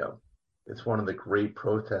radio. It's one of the great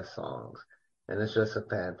protest songs, and it's just a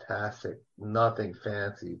fantastic, nothing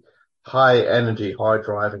fancy, high-energy,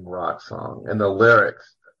 hard-driving rock song. And the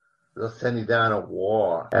lyrics, they'll send you down a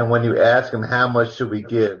war. And when you ask them, how much should we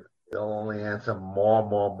give? They'll only answer more,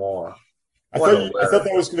 more, more. I thought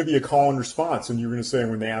that was going to be a call and response, and you were going to say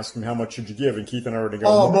when they ask him how much should you give, and Keith and I were going to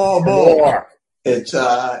go more. It's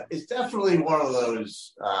definitely one of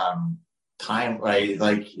those time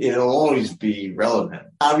like it'll always be relevant.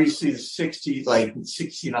 Obviously, the 60s, like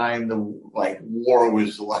 69, the war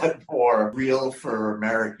was a lot more real for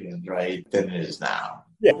Americans, right, than it is now.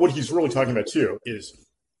 Yeah, what he's really talking about too is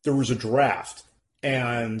there was a draft,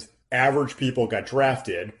 and average people got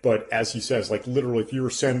drafted, but as he says, like literally, if you were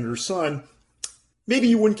senator's son, maybe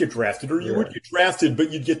you wouldn't get drafted, or you would get drafted, but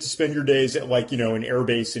you'd get to spend your days at an air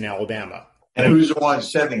base in Alabama. And who's the one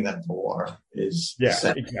sending them to war is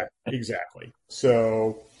exactly.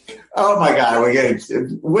 So, oh my God, we're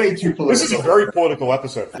getting way too political. This is a very political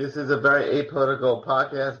episode. This is a very apolitical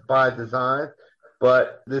podcast by design.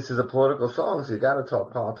 But this is a political song, so you got to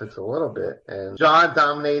talk politics a little bit. And John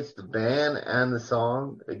dominates the band and the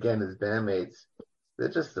song. Again, his bandmates, they're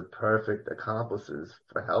just the perfect accomplices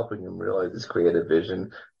for helping him realize his creative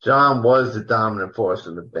vision. John was the dominant force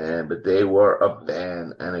in the band, but they were a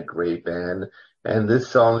band and a great band. And this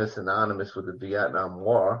song is synonymous with the Vietnam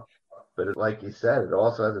War. But like you said, it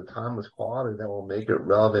also has a timeless quality that will make it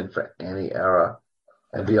relevant for any era.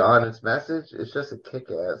 And beyond its message, it's just a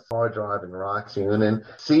kick-ass, hard-driving rock tune. And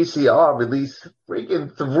CCR released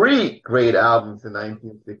freaking 3 great albums in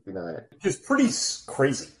 1969. It's pretty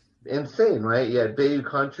crazy. Insane, right? You had Bayou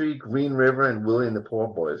Country, Green River, and Willie and the Poor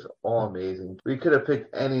Boys. All amazing. We could have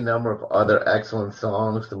picked any number of other excellent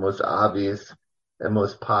songs. The most obvious and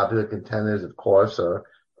most popular contenders, of course, are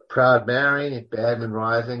Proud Mary, Badman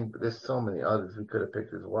Rising. But there's so many others we could have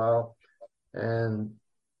picked as well. And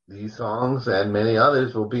these songs and many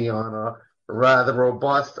others will be on a rather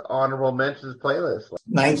robust honorable mentions playlist.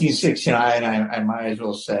 1969, I might as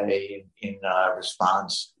well say in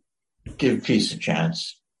response, give peace a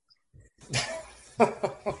chance.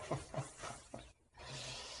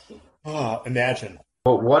 Imagine.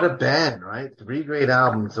 But what a band, right? 3 great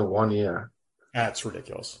albums in 1 year. That's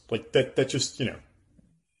ridiculous. Like that just,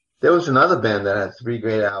 There was another band that had 3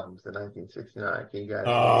 great albums in 1969. Can you guys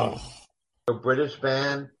name? A British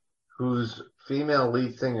band whose female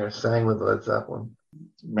lead singer sang with Led Zeppelin.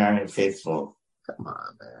 Marianne Faithfull. Come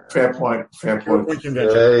on, man. Fairpoint Convention.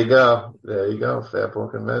 There you go.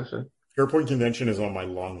 Fairpoint Convention. Fairpoint Convention is on my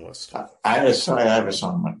long list. I have a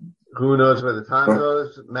song. Who Knows Where the Time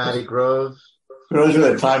Goes? Matty Groves. Who Knows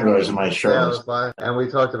Where the Time Goes in my show. And we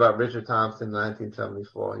talked about Richard Thompson in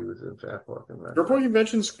 1974. He was in Fairpoint Convention. Fairpoint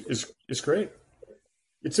Convention is great.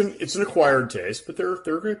 It's an acquired taste, but they're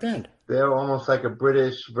a great band. They're almost like a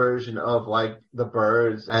British version of like the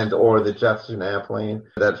Byrds and or the Jefferson Airplane.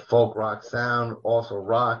 That folk rock sound, also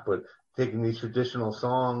rock, but taking these traditional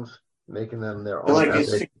songs, making them their own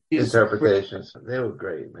interpretations. They were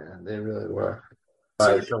great, man. They really were. All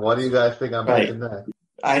right, so what do you guys think I'm picking next?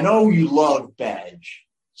 I know you love Badge.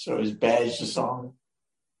 So is Badge the song?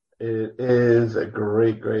 It is a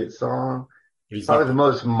great, great song. Probably the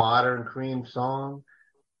most modern Cream song.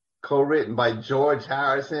 Co-written by George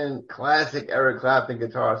Harrison. Classic Eric Clapton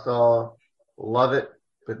guitar solo. Love it,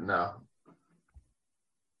 but no.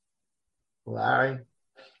 Larry?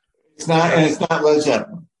 It's not Led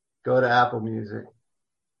Zeppelin. Go to Apple Music.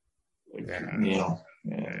 Neil.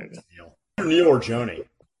 Neil or Joni.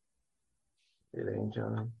 It ain't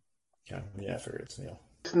Joni. Yeah, I figured it's Neil.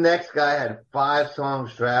 This next guy had 5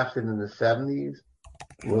 songs drafted in the 70s.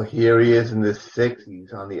 Well, here he is in the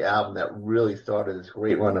 60s on the album that really started this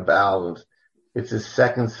great run of albums. It's his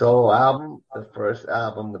second solo album, the first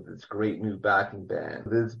album with this great new backing band.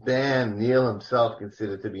 This band, Neil himself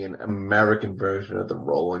considered to be an American version of the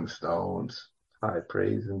Rolling Stones. High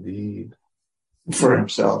praise indeed. For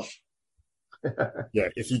himself. Yeah,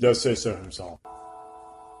 if he does say so himself.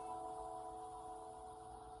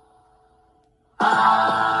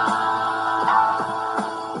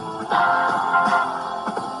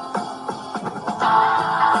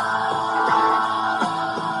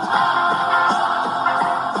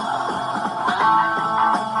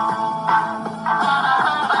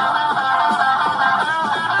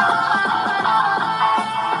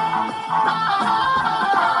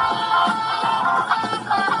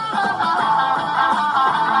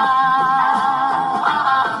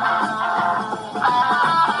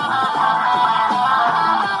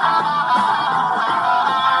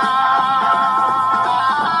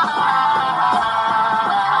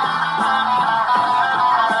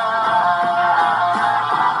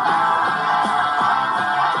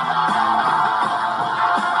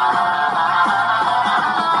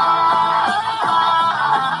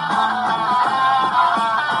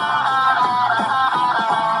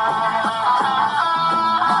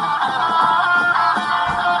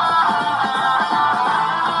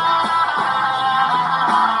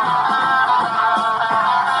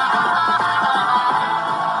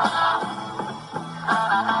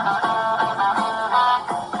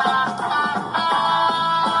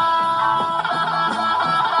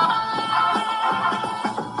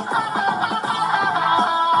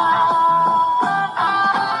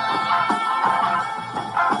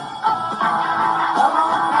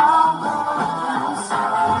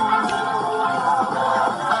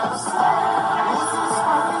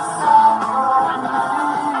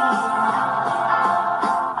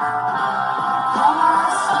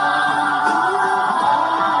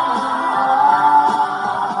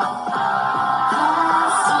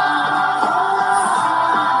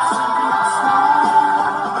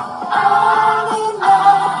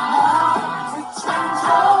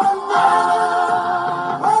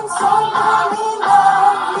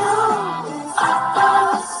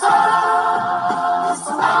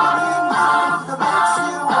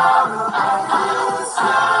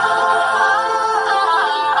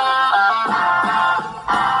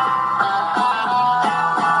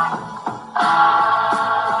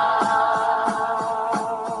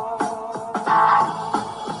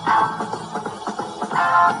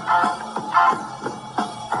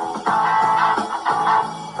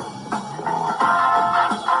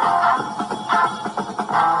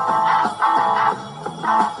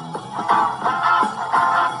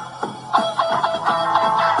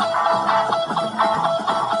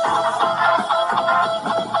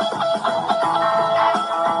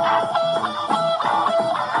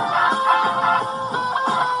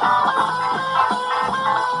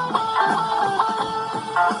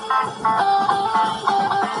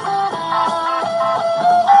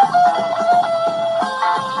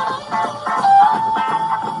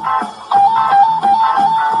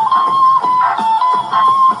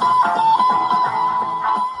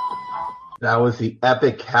 That was the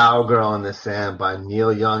epic Cowgirl in the Sand by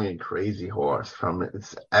Neil Young and Crazy Horse from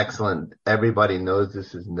its excellent Everybody Knows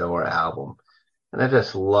This Is Nowhere album. And I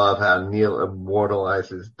just love how Neil immortalized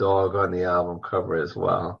his dog on the album cover as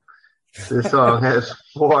well. This song has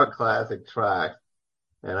 4 classic tracks,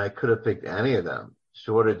 and I could have picked any of them.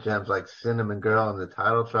 Shorter gems like Cinnamon Girl in the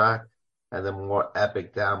title track, and the more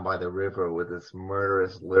epic Down by the River with its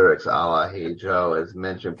murderous lyrics a la Hey Joe, as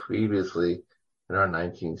mentioned previously in our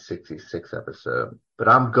 1966 episode. But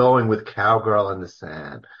I'm going with Cowgirl in the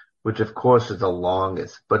Sand, which of course is the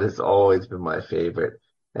longest, but has always been my favorite.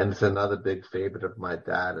 And it's another big favorite of my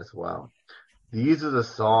dad as well. These are the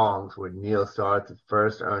songs where Neil started to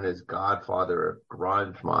first earn his Godfather of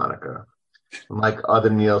Grunge moniker. Unlike other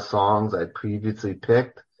Neil songs I previously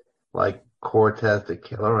picked, like Cortez the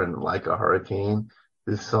Killer and Like a Hurricane,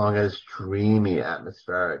 this song has dreamy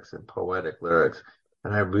atmospherics and poetic lyrics,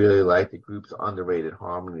 and I really like the group's underrated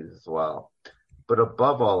harmonies as well. But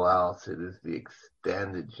above all else, it is the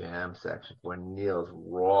extended jam section where Neil's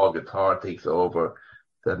raw guitar takes over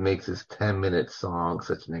that makes his 10-minute song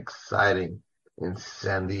such an exciting,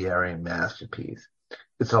 incendiary masterpiece.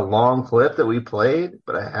 It's a long clip that we played,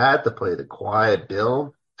 but I had to play the quiet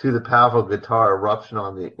build to the powerful guitar eruption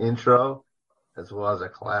on the intro, as well as a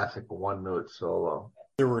classic one-note solo.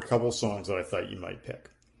 There were a couple songs that I thought you might pick.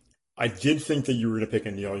 I did think that you were going to pick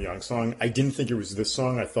a Neil Young song. I didn't think it was this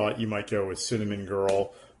song. I thought you might go with Cinnamon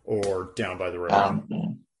Girl or Down by the River.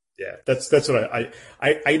 Yeah, that's what I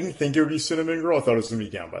didn't think it would be Cinnamon Girl. I thought it was going to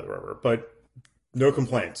be Down by the River, but no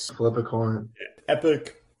complaints. Flip a coin.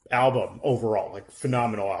 Epic album overall, like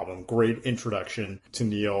phenomenal album. Great introduction to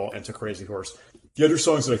Neil and to Crazy Horse. The other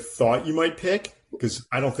songs that I thought you might pick, because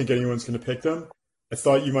I don't think anyone's going to pick them, I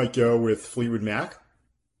thought you might go with Fleetwood Mac.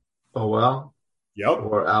 Oh, well. Yep.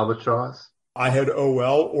 Or Albatross. I had Oh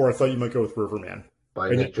Well, or I thought you might go with Riverman. By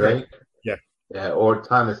Nick Drake. Yeah. Yeah, or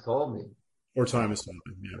Time Has Told Me. Or Time Has Told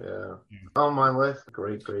Me, yeah. On my list,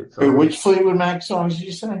 great song. Wait, which Fleetwood Mac songs did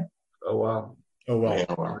you say? Oh, well. Oh, well.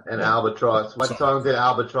 Yeah, well. And Albatross. What song did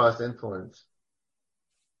Albatross influence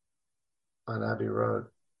on Abbey Road?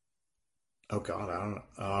 Oh, God, I don't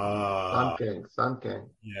know. Sun King.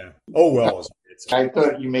 Yeah. Oh, well. I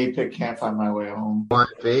thought you may pick Can't Find My Way Home. Blind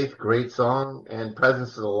Faith, great song. And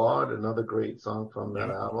Presence of the Lord, another great song from that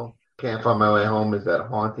album. Can't Find My Way Home is that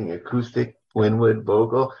haunting acoustic Winwood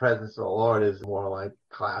vocal. Presence of the Lord is more like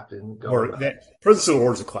Clapton. Presence of the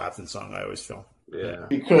Lord is a Clapton song, I always feel. Yeah.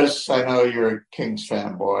 Because I know you're a Kings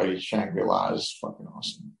fanboy, Shangri-La is fucking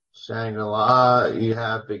awesome. Shangri-La, you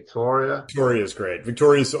have Victoria. Victoria is great.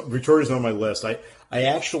 Victoria's on my list. I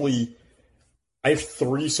have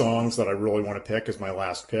 3 songs that I really want to pick as my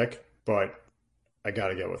last pick, but I got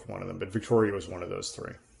to go with one of them. But Victoria was one of those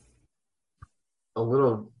 3. A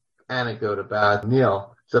little anecdote about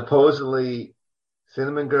Neil. Supposedly,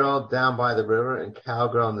 Cinnamon Girl, Down by the River, and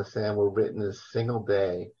Cowgirl in the Sand were written a single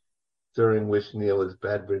day, during which Neil was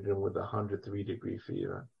bedridden with a 103-degree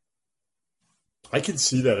fever. I can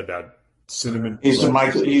see that about Cinnamon. He's the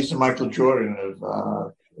Michael Jordan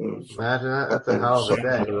of imagine that. That's a hell of a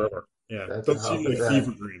day. Yeah, that doesn't seem like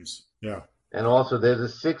fever dreams. Yeah. And also, there's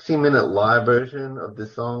a 60-minute live version of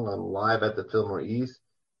this song on Live at the Fillmore East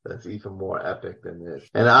that's even more epic than this.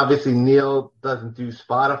 And obviously, Neil doesn't do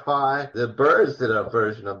Spotify. The Byrds did a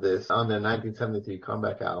version of this on their 1973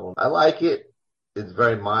 comeback album. I like it. It's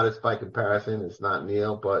very modest by comparison. It's not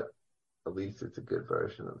Neil, but at least it's a good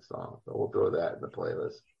version of the song. So we'll throw that in the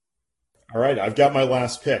playlist. All right, I've got my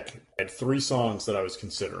last pick. I had 3 songs that I was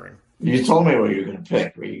considering. You told me what you were going to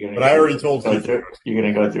pick. I already told you. You're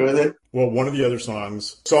going to go through with it? Well, one of the other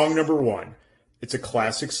songs, song number 1, it's a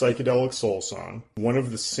classic psychedelic soul song. One of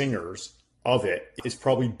the singers of it is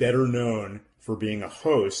probably better known for being a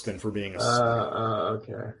host than for being a singer.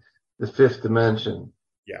 Okay. The Fifth Dimension.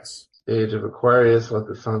 Yes. Age of Aquarius, Let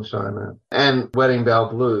the Sun Shine In. And Wedding Bell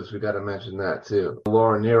Blues, we got to mention that too.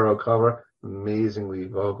 Laura Nyro cover, amazingly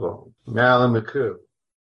vocal. Marilyn McCoo.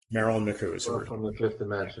 Marilyn McCoo is from The Fifth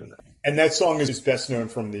Dimension. And that song is best known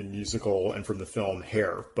from the musical and from the film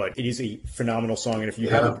Hair, but it is a phenomenal song. And if you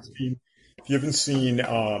haven't seen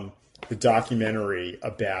the documentary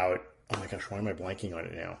about, oh my gosh, why am I blanking on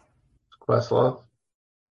it now? Questlove?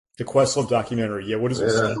 The Questlove documentary. Yeah, what is it?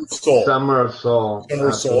 Summer of Soul. Summer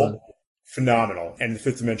of Soul. Phenomenal. And The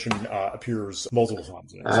Fifth Dimension appears multiple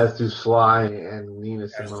times. As do Sly and Nina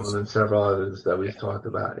Simone and several others that we've talked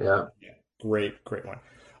about. Yeah. Great one.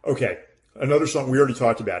 Okay. Another song, we already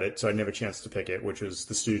talked about it, so I didn't have a chance to pick it, which is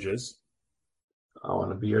The Stooges. I Want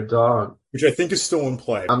to Be Your Dog. Which I think is still in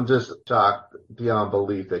play. I'm just shocked beyond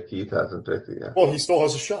belief that Keith hasn't picked it yet. Well, he still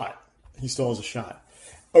has a shot.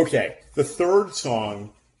 Okay. The third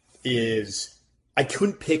song is I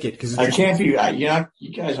couldn't pick it because I can't be.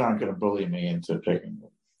 You guys aren't going to bully me into picking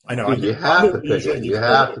it. I know. Dude, you have to pick it. You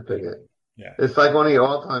have to pick it. Yeah. It's like one of your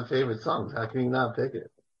all-time favorite songs. How can you not pick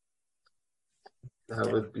it?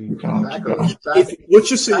 That would be Let's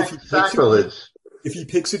just say sacrilege. If he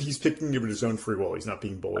picks it, he's picking it of his own free will. He's not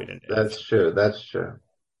being bullied into it. That's true. That's true.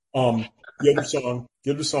 The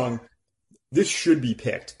other song, this should be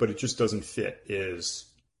picked, but it just doesn't fit, is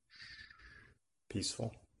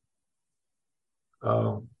Peaceful.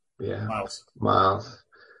 Oh, yeah. Miles.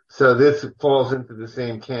 So this falls into the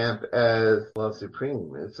same camp as Love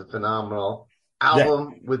Supreme. It's a phenomenal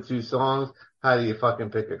album with 2 songs. How do you fucking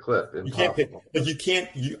pick a clip? Impossible.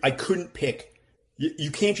 I couldn't pick.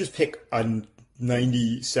 You can't just pick a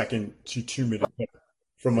 90-second to 2-minute clip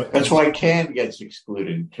from That's why Can gets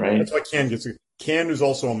excluded, right? That's why Can gets excluded. Can is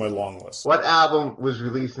also on my long list. What album was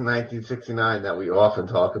released in 1969 that we often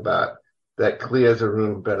talk about that clears a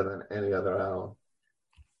room better than any other album?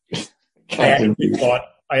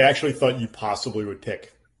 I actually thought you possibly would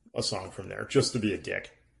pick a song from there just to be a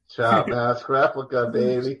dick. Trout Mask Replica,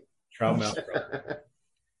 baby. Trout Mask Replica.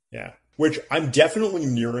 Yeah. Which I'm definitely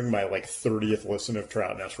nearing my 30th listen of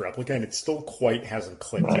Trout Mask Replica, and it still quite hasn't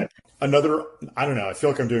clicked yet. Another, I don't know, I feel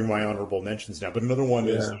like I'm doing my honorable mentions now, but another one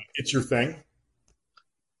is It's Your Thing.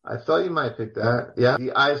 I thought you might pick that. Yeah.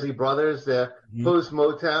 The Isley Brothers, their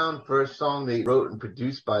post-Motown first song they wrote and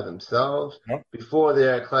produced by themselves. Yep. Before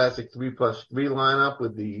their classic 3+3 lineup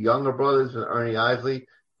with the Younger Brothers and Ernie Isley,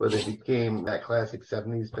 where they became that classic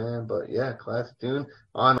 70s band. But yeah, classic tune.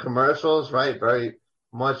 On commercials, right? Very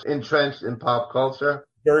much entrenched in pop culture.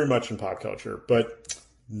 Very much in pop culture. But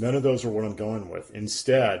none of those are what I'm going with.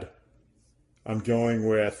 Instead, I'm taking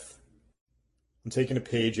a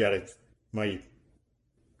page out of my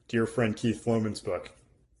dear friend Keith Floman's book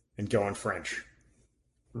and going French.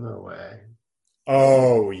 No way.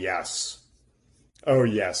 Oh, yes.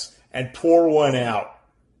 And pour one out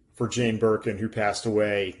for Jane Birkin, who passed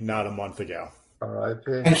away not a month ago.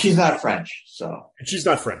 R.I.P. And she's not French, so. And she's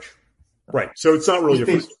not French. Right. So it's not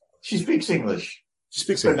really she speaks English. She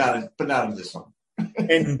speaks English. But not in this one.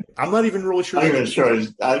 And I'm not even really sure. I'm not even sure.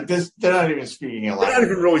 They're not even speaking a lot. They're not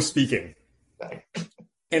even really speaking.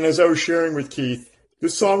 And as I was sharing with Keith,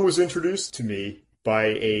 this song was introduced to me by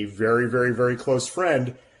a very, very, very close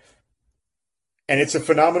friend. And it's a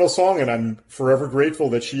phenomenal song, and I'm forever grateful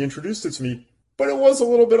that she introduced it to me. But it was a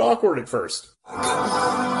little bit awkward at first.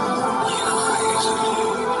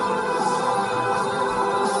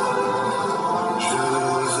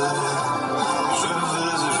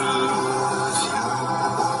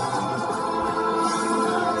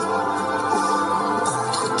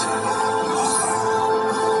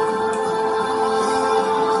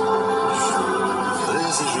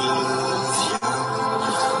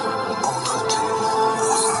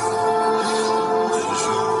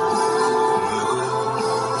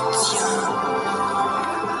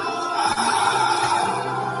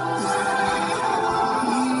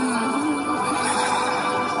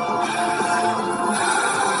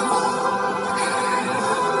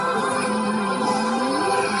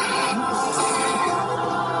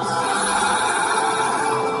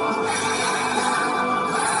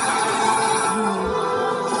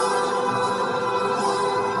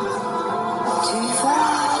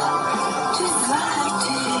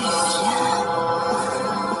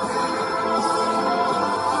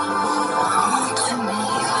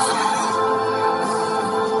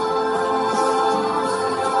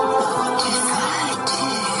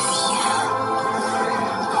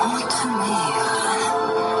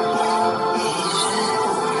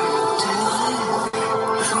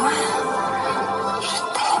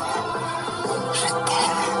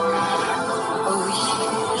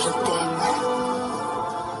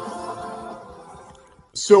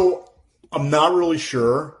 So I'm not really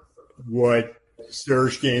sure what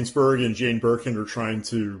Serge Gainsbourg and Jane Birkin are trying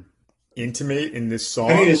to intimate in this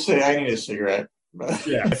song. I need a cigarette.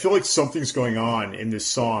 Yeah, I feel like something's going on in this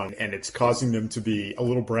song, and it's causing them to be a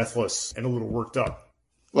little breathless and a little worked up.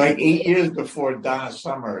 Like 8 years before Donna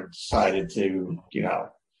Summer decided to,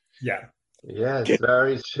 Yeah. Yeah, it's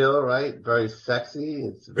very chill, right? Very sexy.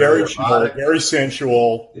 It's very chill, very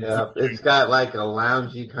sensual. Yeah, it's got like a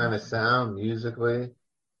loungy kind of sound musically.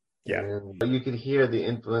 Yeah. And you can hear the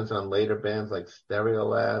influence on later bands like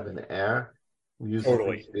Stereolab and Air.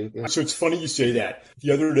 Totally. Speaking. So it's funny you say that.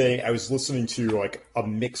 The other day I was listening to like a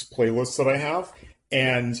mixed playlist that I have,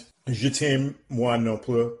 and Je t'aime moi non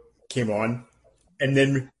plus came on, and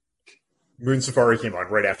then Moon Safari came on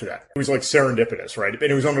right after that. It was like serendipitous, right? And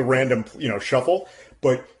it was on a random, shuffle,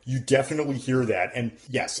 but you definitely hear that. And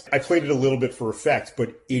yes, I played it a little bit for effect, but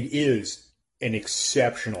it is an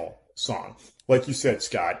exceptional song. Like you said,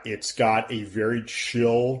 Scott, it's got a very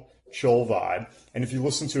chill vibe. And if you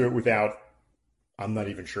listen to it without, I'm not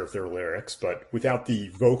even sure if there are lyrics, but without the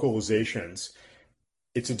vocalizations,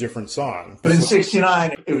 it's a different song. But in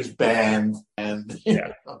 '69, it was banned, and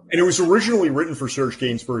yeah, and it was originally written for Serge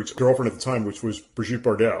Gainsbourg's girlfriend at the time, which was Brigitte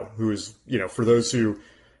Bardot, who is, for those who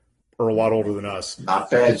are a lot older than us,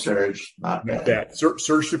 not bad, Serge, not bad.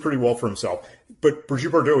 Serge did pretty well for himself, but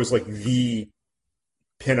Brigitte Bardot is like the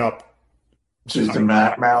pinup. She's the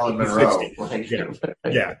Marilyn Monroe.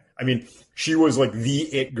 Yeah, I mean, she was like the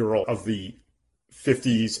it girl of the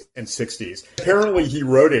 50s and 60s. Apparently, he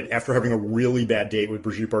wrote it after having a really bad date with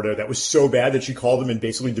Brigitte Bardot. That was so bad that she called him and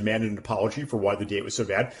basically demanded an apology for why the date was so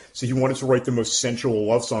bad. So he wanted to write the most sensual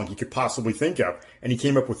love song he could possibly think of, and he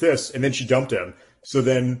came up with this. And then she dumped him. So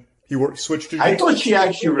then he switched to. I thought she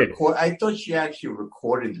actually recorded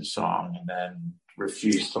the song and then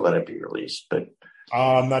refused to let it be released. But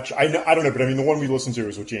I'm not sure. I don't know, but I mean, the one we listened to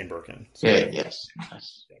was with Jane Birkin. So. Yeah. Yes.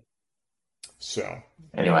 So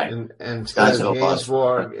anyway, and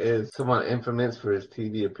Gainsbourg is somewhat infamous for his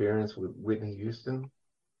TV appearance with Whitney Houston.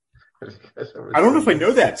 I don't know if I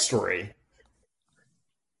know that story.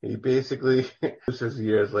 He basically, this was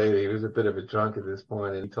years later, he was a bit of a drunk at this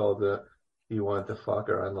point, and he told her he wanted to fuck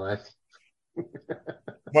her on live.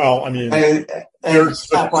 Well, I mean, and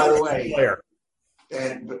by the way,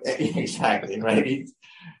 exactly right.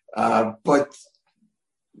 But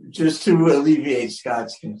just to alleviate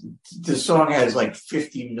Scott's, the song has like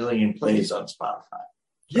 50 million plays on Spotify.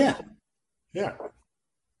 Yeah.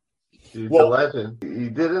 She's a legend. He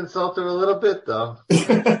did insult her a little bit, though.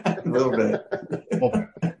 A little bit.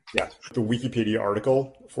 Yeah. The Wikipedia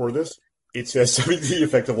article for this, it says something to the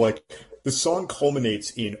effect of like, the song culminates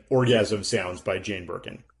in orgasm sounds by Jane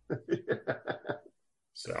Birkin.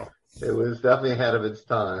 So it was definitely ahead of its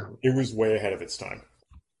time. It was way ahead of its time.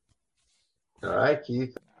 All right,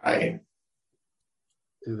 Keith. I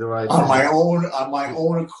do the right on thing. On my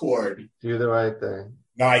own accord. Do the right thing.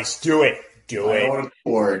 Nice. Do it. My own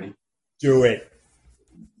accord. Do it.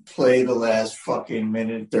 Play the last fucking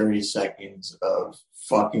minute 30 seconds of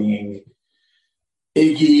fucking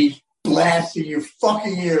Iggy blasting your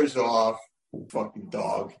fucking ears off. Fucking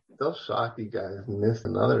dog. So shocked you guys missed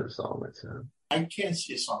another song with him. I can't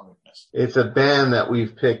see a song with this. It's a band that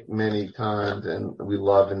we've picked many times and we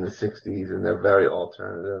love in the 60s, and they're very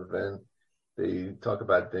alternative, and they talk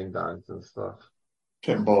about ding-dongs and stuff.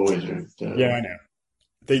 Pinball Wizard. Yeah, I know.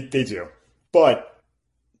 They do. But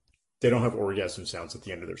they don't have orgasm sounds at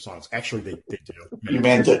the end of their songs. Actually, they do. You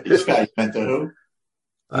meant this guy meant to who?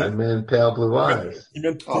 I meant Pale Blue Eyes. He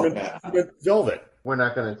meant Velvet. We're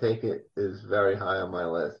not going to take it is very high on my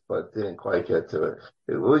list, but didn't quite get to it.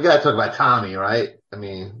 We got to talk about Tommy, right? I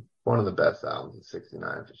mean, one of the best albums in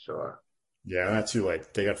 '69 for sure. Yeah, not too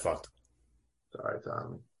late. They got fucked. Sorry,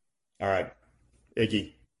 Tommy. All right.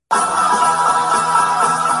 Iggy.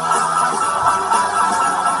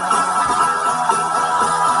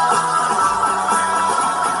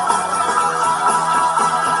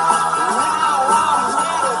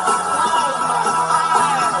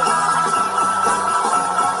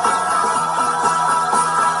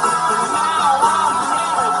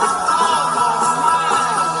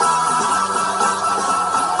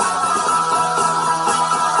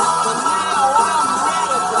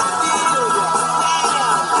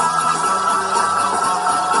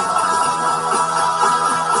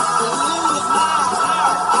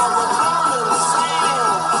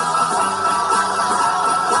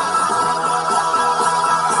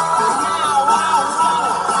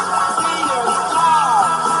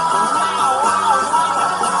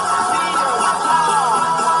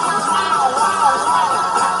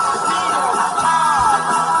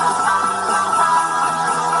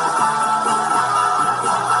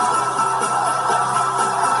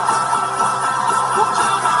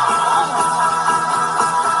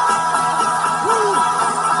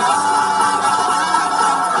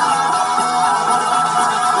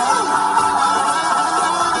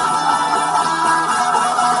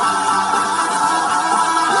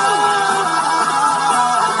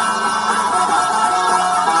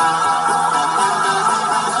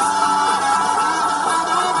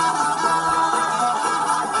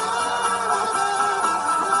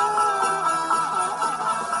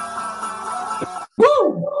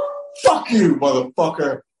 You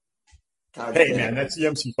motherfucker. God hey, man, that's the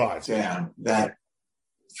MC5. Damn, that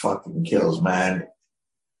fucking kills, man.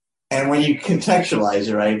 And when you contextualize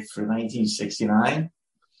it, right, for 1969,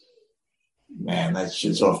 man, that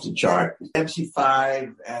shit's off the chart.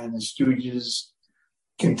 MC5 and the Stooges,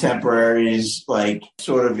 contemporaries, like,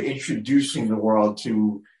 sort of introducing the world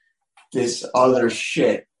to this other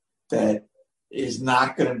shit that is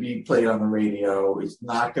not going to be played on the radio. It's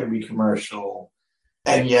not going to be commercial.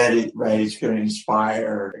 And yet, it's going to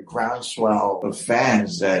inspire a groundswell of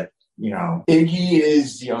fans that, Iggy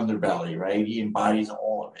is the underbelly, right? He embodies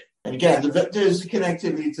all of it. And again, there's a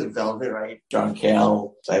connectivity to Velvet, right? John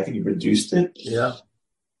Cale, I think he produced it. Yeah.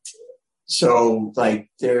 So,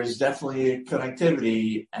 there's definitely a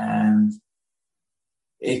connectivity, and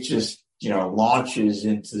it just, launches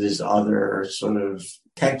into this other sort of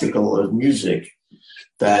tentacle of music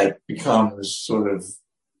that becomes sort of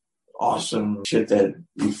awesome shit that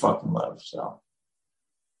we fucking love. So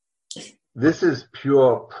this is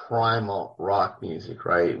pure primal rock music,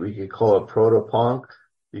 right? We could call it proto-punk.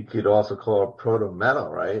 You could also call it proto-metal,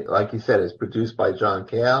 right? Like you said, it's produced by John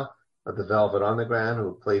Cale of the Velvet Underground,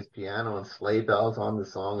 who plays piano and sleigh bells on the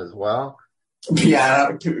song as well.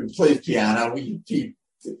 Plays piano.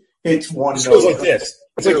 It's one It note. goes like this.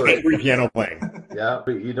 It's like angry piano playing. Yeah,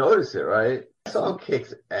 but you notice it, right? The song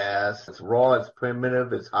kicks ass. It's raw, it's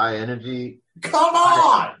primitive, it's high energy. Come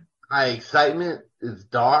on! High excitement. It's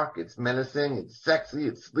dark, it's menacing, it's sexy,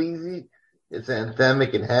 it's sleazy. It's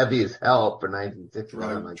anthemic and heavy as hell for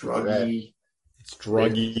 1969. Druggy. It's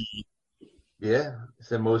druggy. Yeah, it's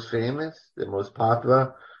their most famous, their most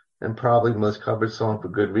popular, and probably the most covered song for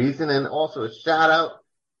good reason. And also a shout out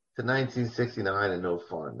to 1969 and No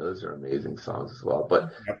Fun. Those are amazing songs as well.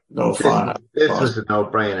 But No Fun. This was a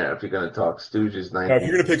no-brainer if you're going to talk Stooges. Now, if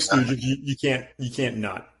you're going to pick Stooges, you can't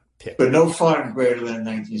not pick. But No Fun greater than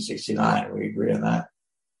 1969. We agree on that.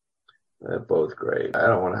 They're both great. I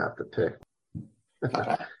don't want to have to pick.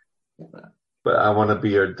 But I want to be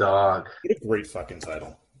your dog. What a great fucking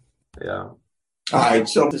title. Yeah. All right.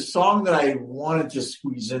 So the song that I wanted to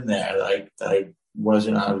squeeze in there that I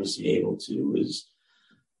wasn't obviously able to is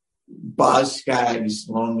Boz Scaggs'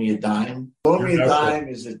 Loan Me a Dime. Loan Me a Dime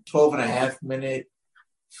is a 12.5-minute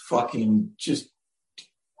fucking just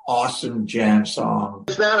awesome jam song.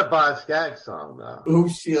 It's not a Boz Scaggs song, though. Who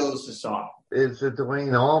steals the song? It's a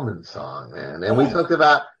Duane Allman song, man. And we talked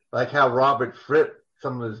about how Robert Fripp,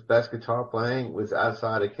 some of his best guitar playing was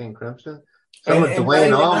outside of King Crimson. Some of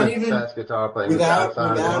Duane Allman's best guitar playing was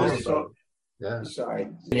outside of King Crimson. Yeah. Sorry.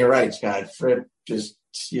 You're right, Scott. Fripp just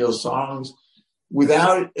steals songs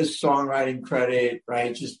without a songwriting credit,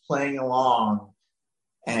 right? Just playing along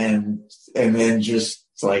and then just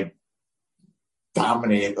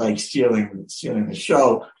dominate, stealing the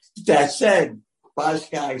show. That said, Boz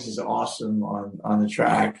Scaggs is awesome on the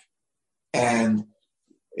track, and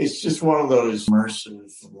it's just one of those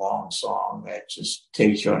immersive long song that just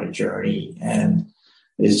takes you on a journey, and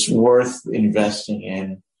it's worth investing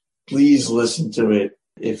in. Please listen to it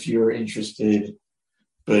if you're interested.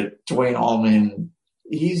 But Duane Allman,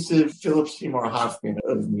 he's the Philip Seymour Hoffman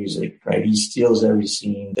of music, right? He steals every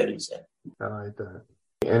scene that he's in. I like that.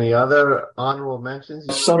 Any other honorable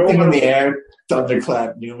mentions? Something in the Air,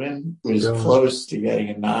 Thunderclap Newman was close to getting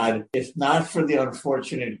a nod. If not for the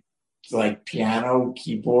unfortunate piano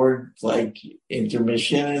keyboard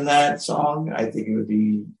intermission in that song, I think it would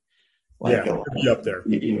be up there,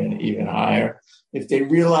 even higher. If they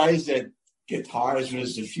realized that guitars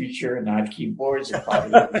was the future and not keyboards, it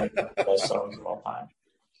probably would be one of the best songs of all time.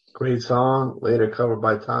 Great song, later covered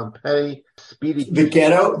by Tom Petty. Speedy. The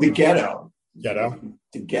Ghetto. Ghetto.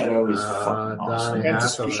 The Ghetto is fucking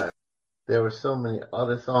awesome. There were so many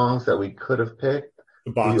other songs that we could have picked.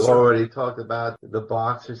 The Boxer. We already talked about The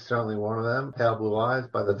Boxer, certainly one of them. Pale Blue Eyes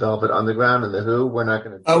by the Velvet Underground and The Who. We're not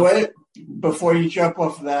going to. Oh, wait. Before you jump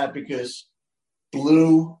off of that, because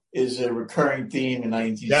Blue is a recurring theme in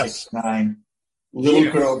 1969. Yes.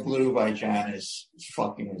 Little Girl Blue by Janis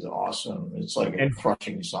fucking is awesome. It's like a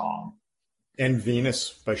crushing song. And Venus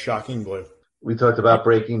by Shocking Blue. We talked about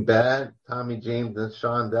Breaking Bad, Tommy James and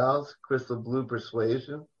Shondells, Crystal Blue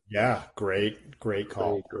Persuasion. Yeah, great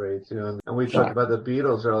call. Great tune. And we talked about the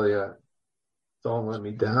Beatles earlier. Don't Let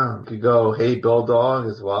Me Down. You could go Hey Bill Dog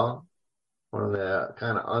as well. One of the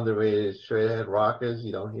kind of underrated straight ahead rockers.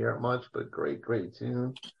 You don't hear it much, but great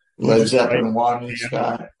tune. Led Zeppelin 1,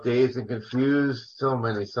 Scott. Dazed and Confused. So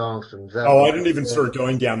many songs from Zeppelin. Oh, I didn't even start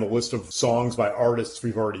going down the list of songs by artists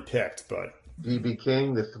we've already picked, but. B.B.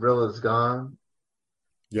 King, The Thrill Is Gone.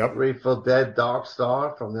 Yep. Grateful Dead, Dark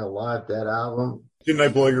Star from their Live Dead album. Didn't I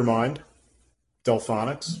Blow Your Mind?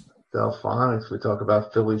 Delphonics. We talk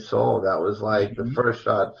about Philly Soul. That was the first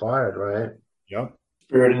shot fired, right? Yep.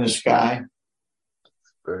 Spirit in the Sky.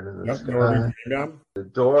 Spirit in the Sky. The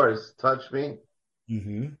Doors, Touch Me.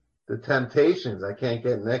 Mm-hmm. The Temptations, I Can't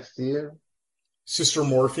Get Next to You. Sister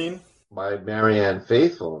Morphine. By Marianne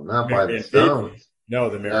Faithfull, not by the Stones. No,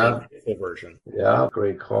 the Marianne Faithfull version. Yeah,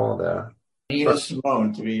 great call there. Nina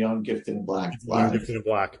Simone to be on Gifted in Black. Young Gifted in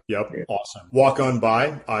Black. Yep. Yeah. Awesome. Walk On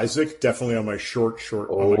By, Isaac, definitely on my short list.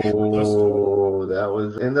 Oh, that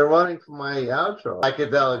was in the running for my outro.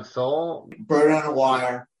 Psychedelic Soul. Bird on a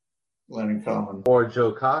Wire, Leonard Cohen. Or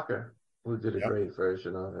Joe Cocker, who did a great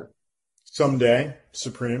version of it. Someday,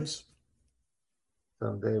 Supremes.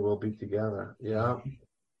 Someday We'll Be Together. Yeah.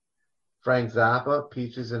 Frank Zappa,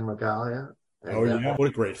 Peaches and Magalia. Oh, yeah. What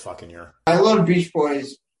a great fucking year. I love Beach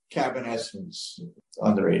Boys, Cabin Essence,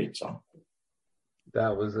 underrated song.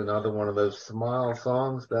 That was another one of those Smile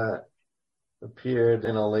songs that appeared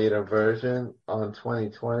in a later version on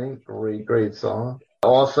 2020. Great song.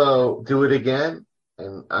 Also, Do It Again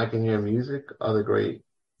and I Can Hear Music, other great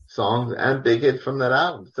songs and big hit from that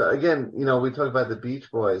album. So again, you know, we talk about the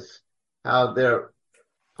Beach Boys, how their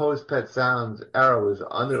post-Pet Sounds era was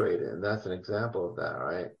underrated, and that's an example of that,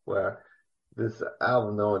 right? Where this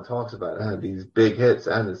album no one talks about it had these big hits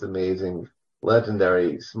and this amazing,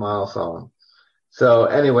 legendary Smile song. So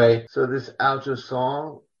anyway, so this outro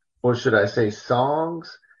song, or should I say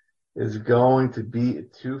songs, is going to be a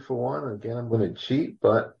 2-for-1. Again, I'm going to cheat,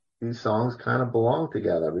 but these songs kind of belong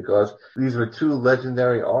together because these were two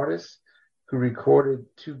legendary artists who recorded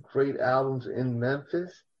two great albums in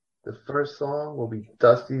Memphis. The first song will be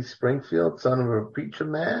Dusty Springfield, Son of a Preacher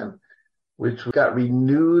Man, which got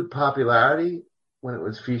renewed popularity when it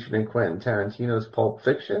was featured in Quentin Tarantino's Pulp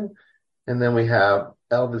Fiction. And then we have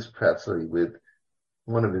Elvis Presley with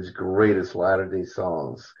one of his greatest latter-day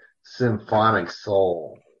songs, Symphonic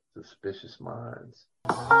Soul, Suspicious Minds.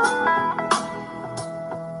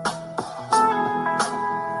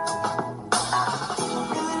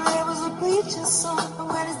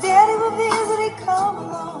 When his daddy would visit, he'd come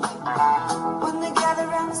along. When they gathered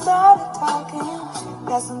around and started talking,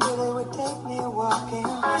 that's until they would take me walking.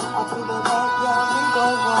 Out through the backyard we go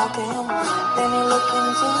walking. Then he looked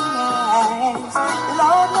into my eyes.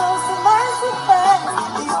 Lord knows to my surprise,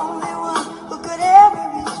 the only one who could ever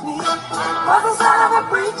reach me was the son of a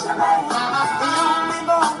preacher man. The only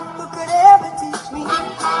boy who could ever teach me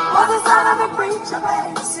was the son of a preacher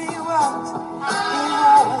man. See what he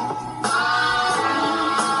heard.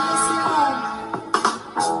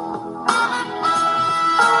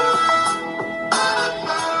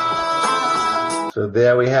 So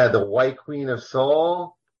there we had the White Queen of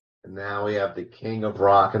Soul, and now we have the King of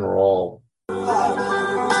Rock and Roll.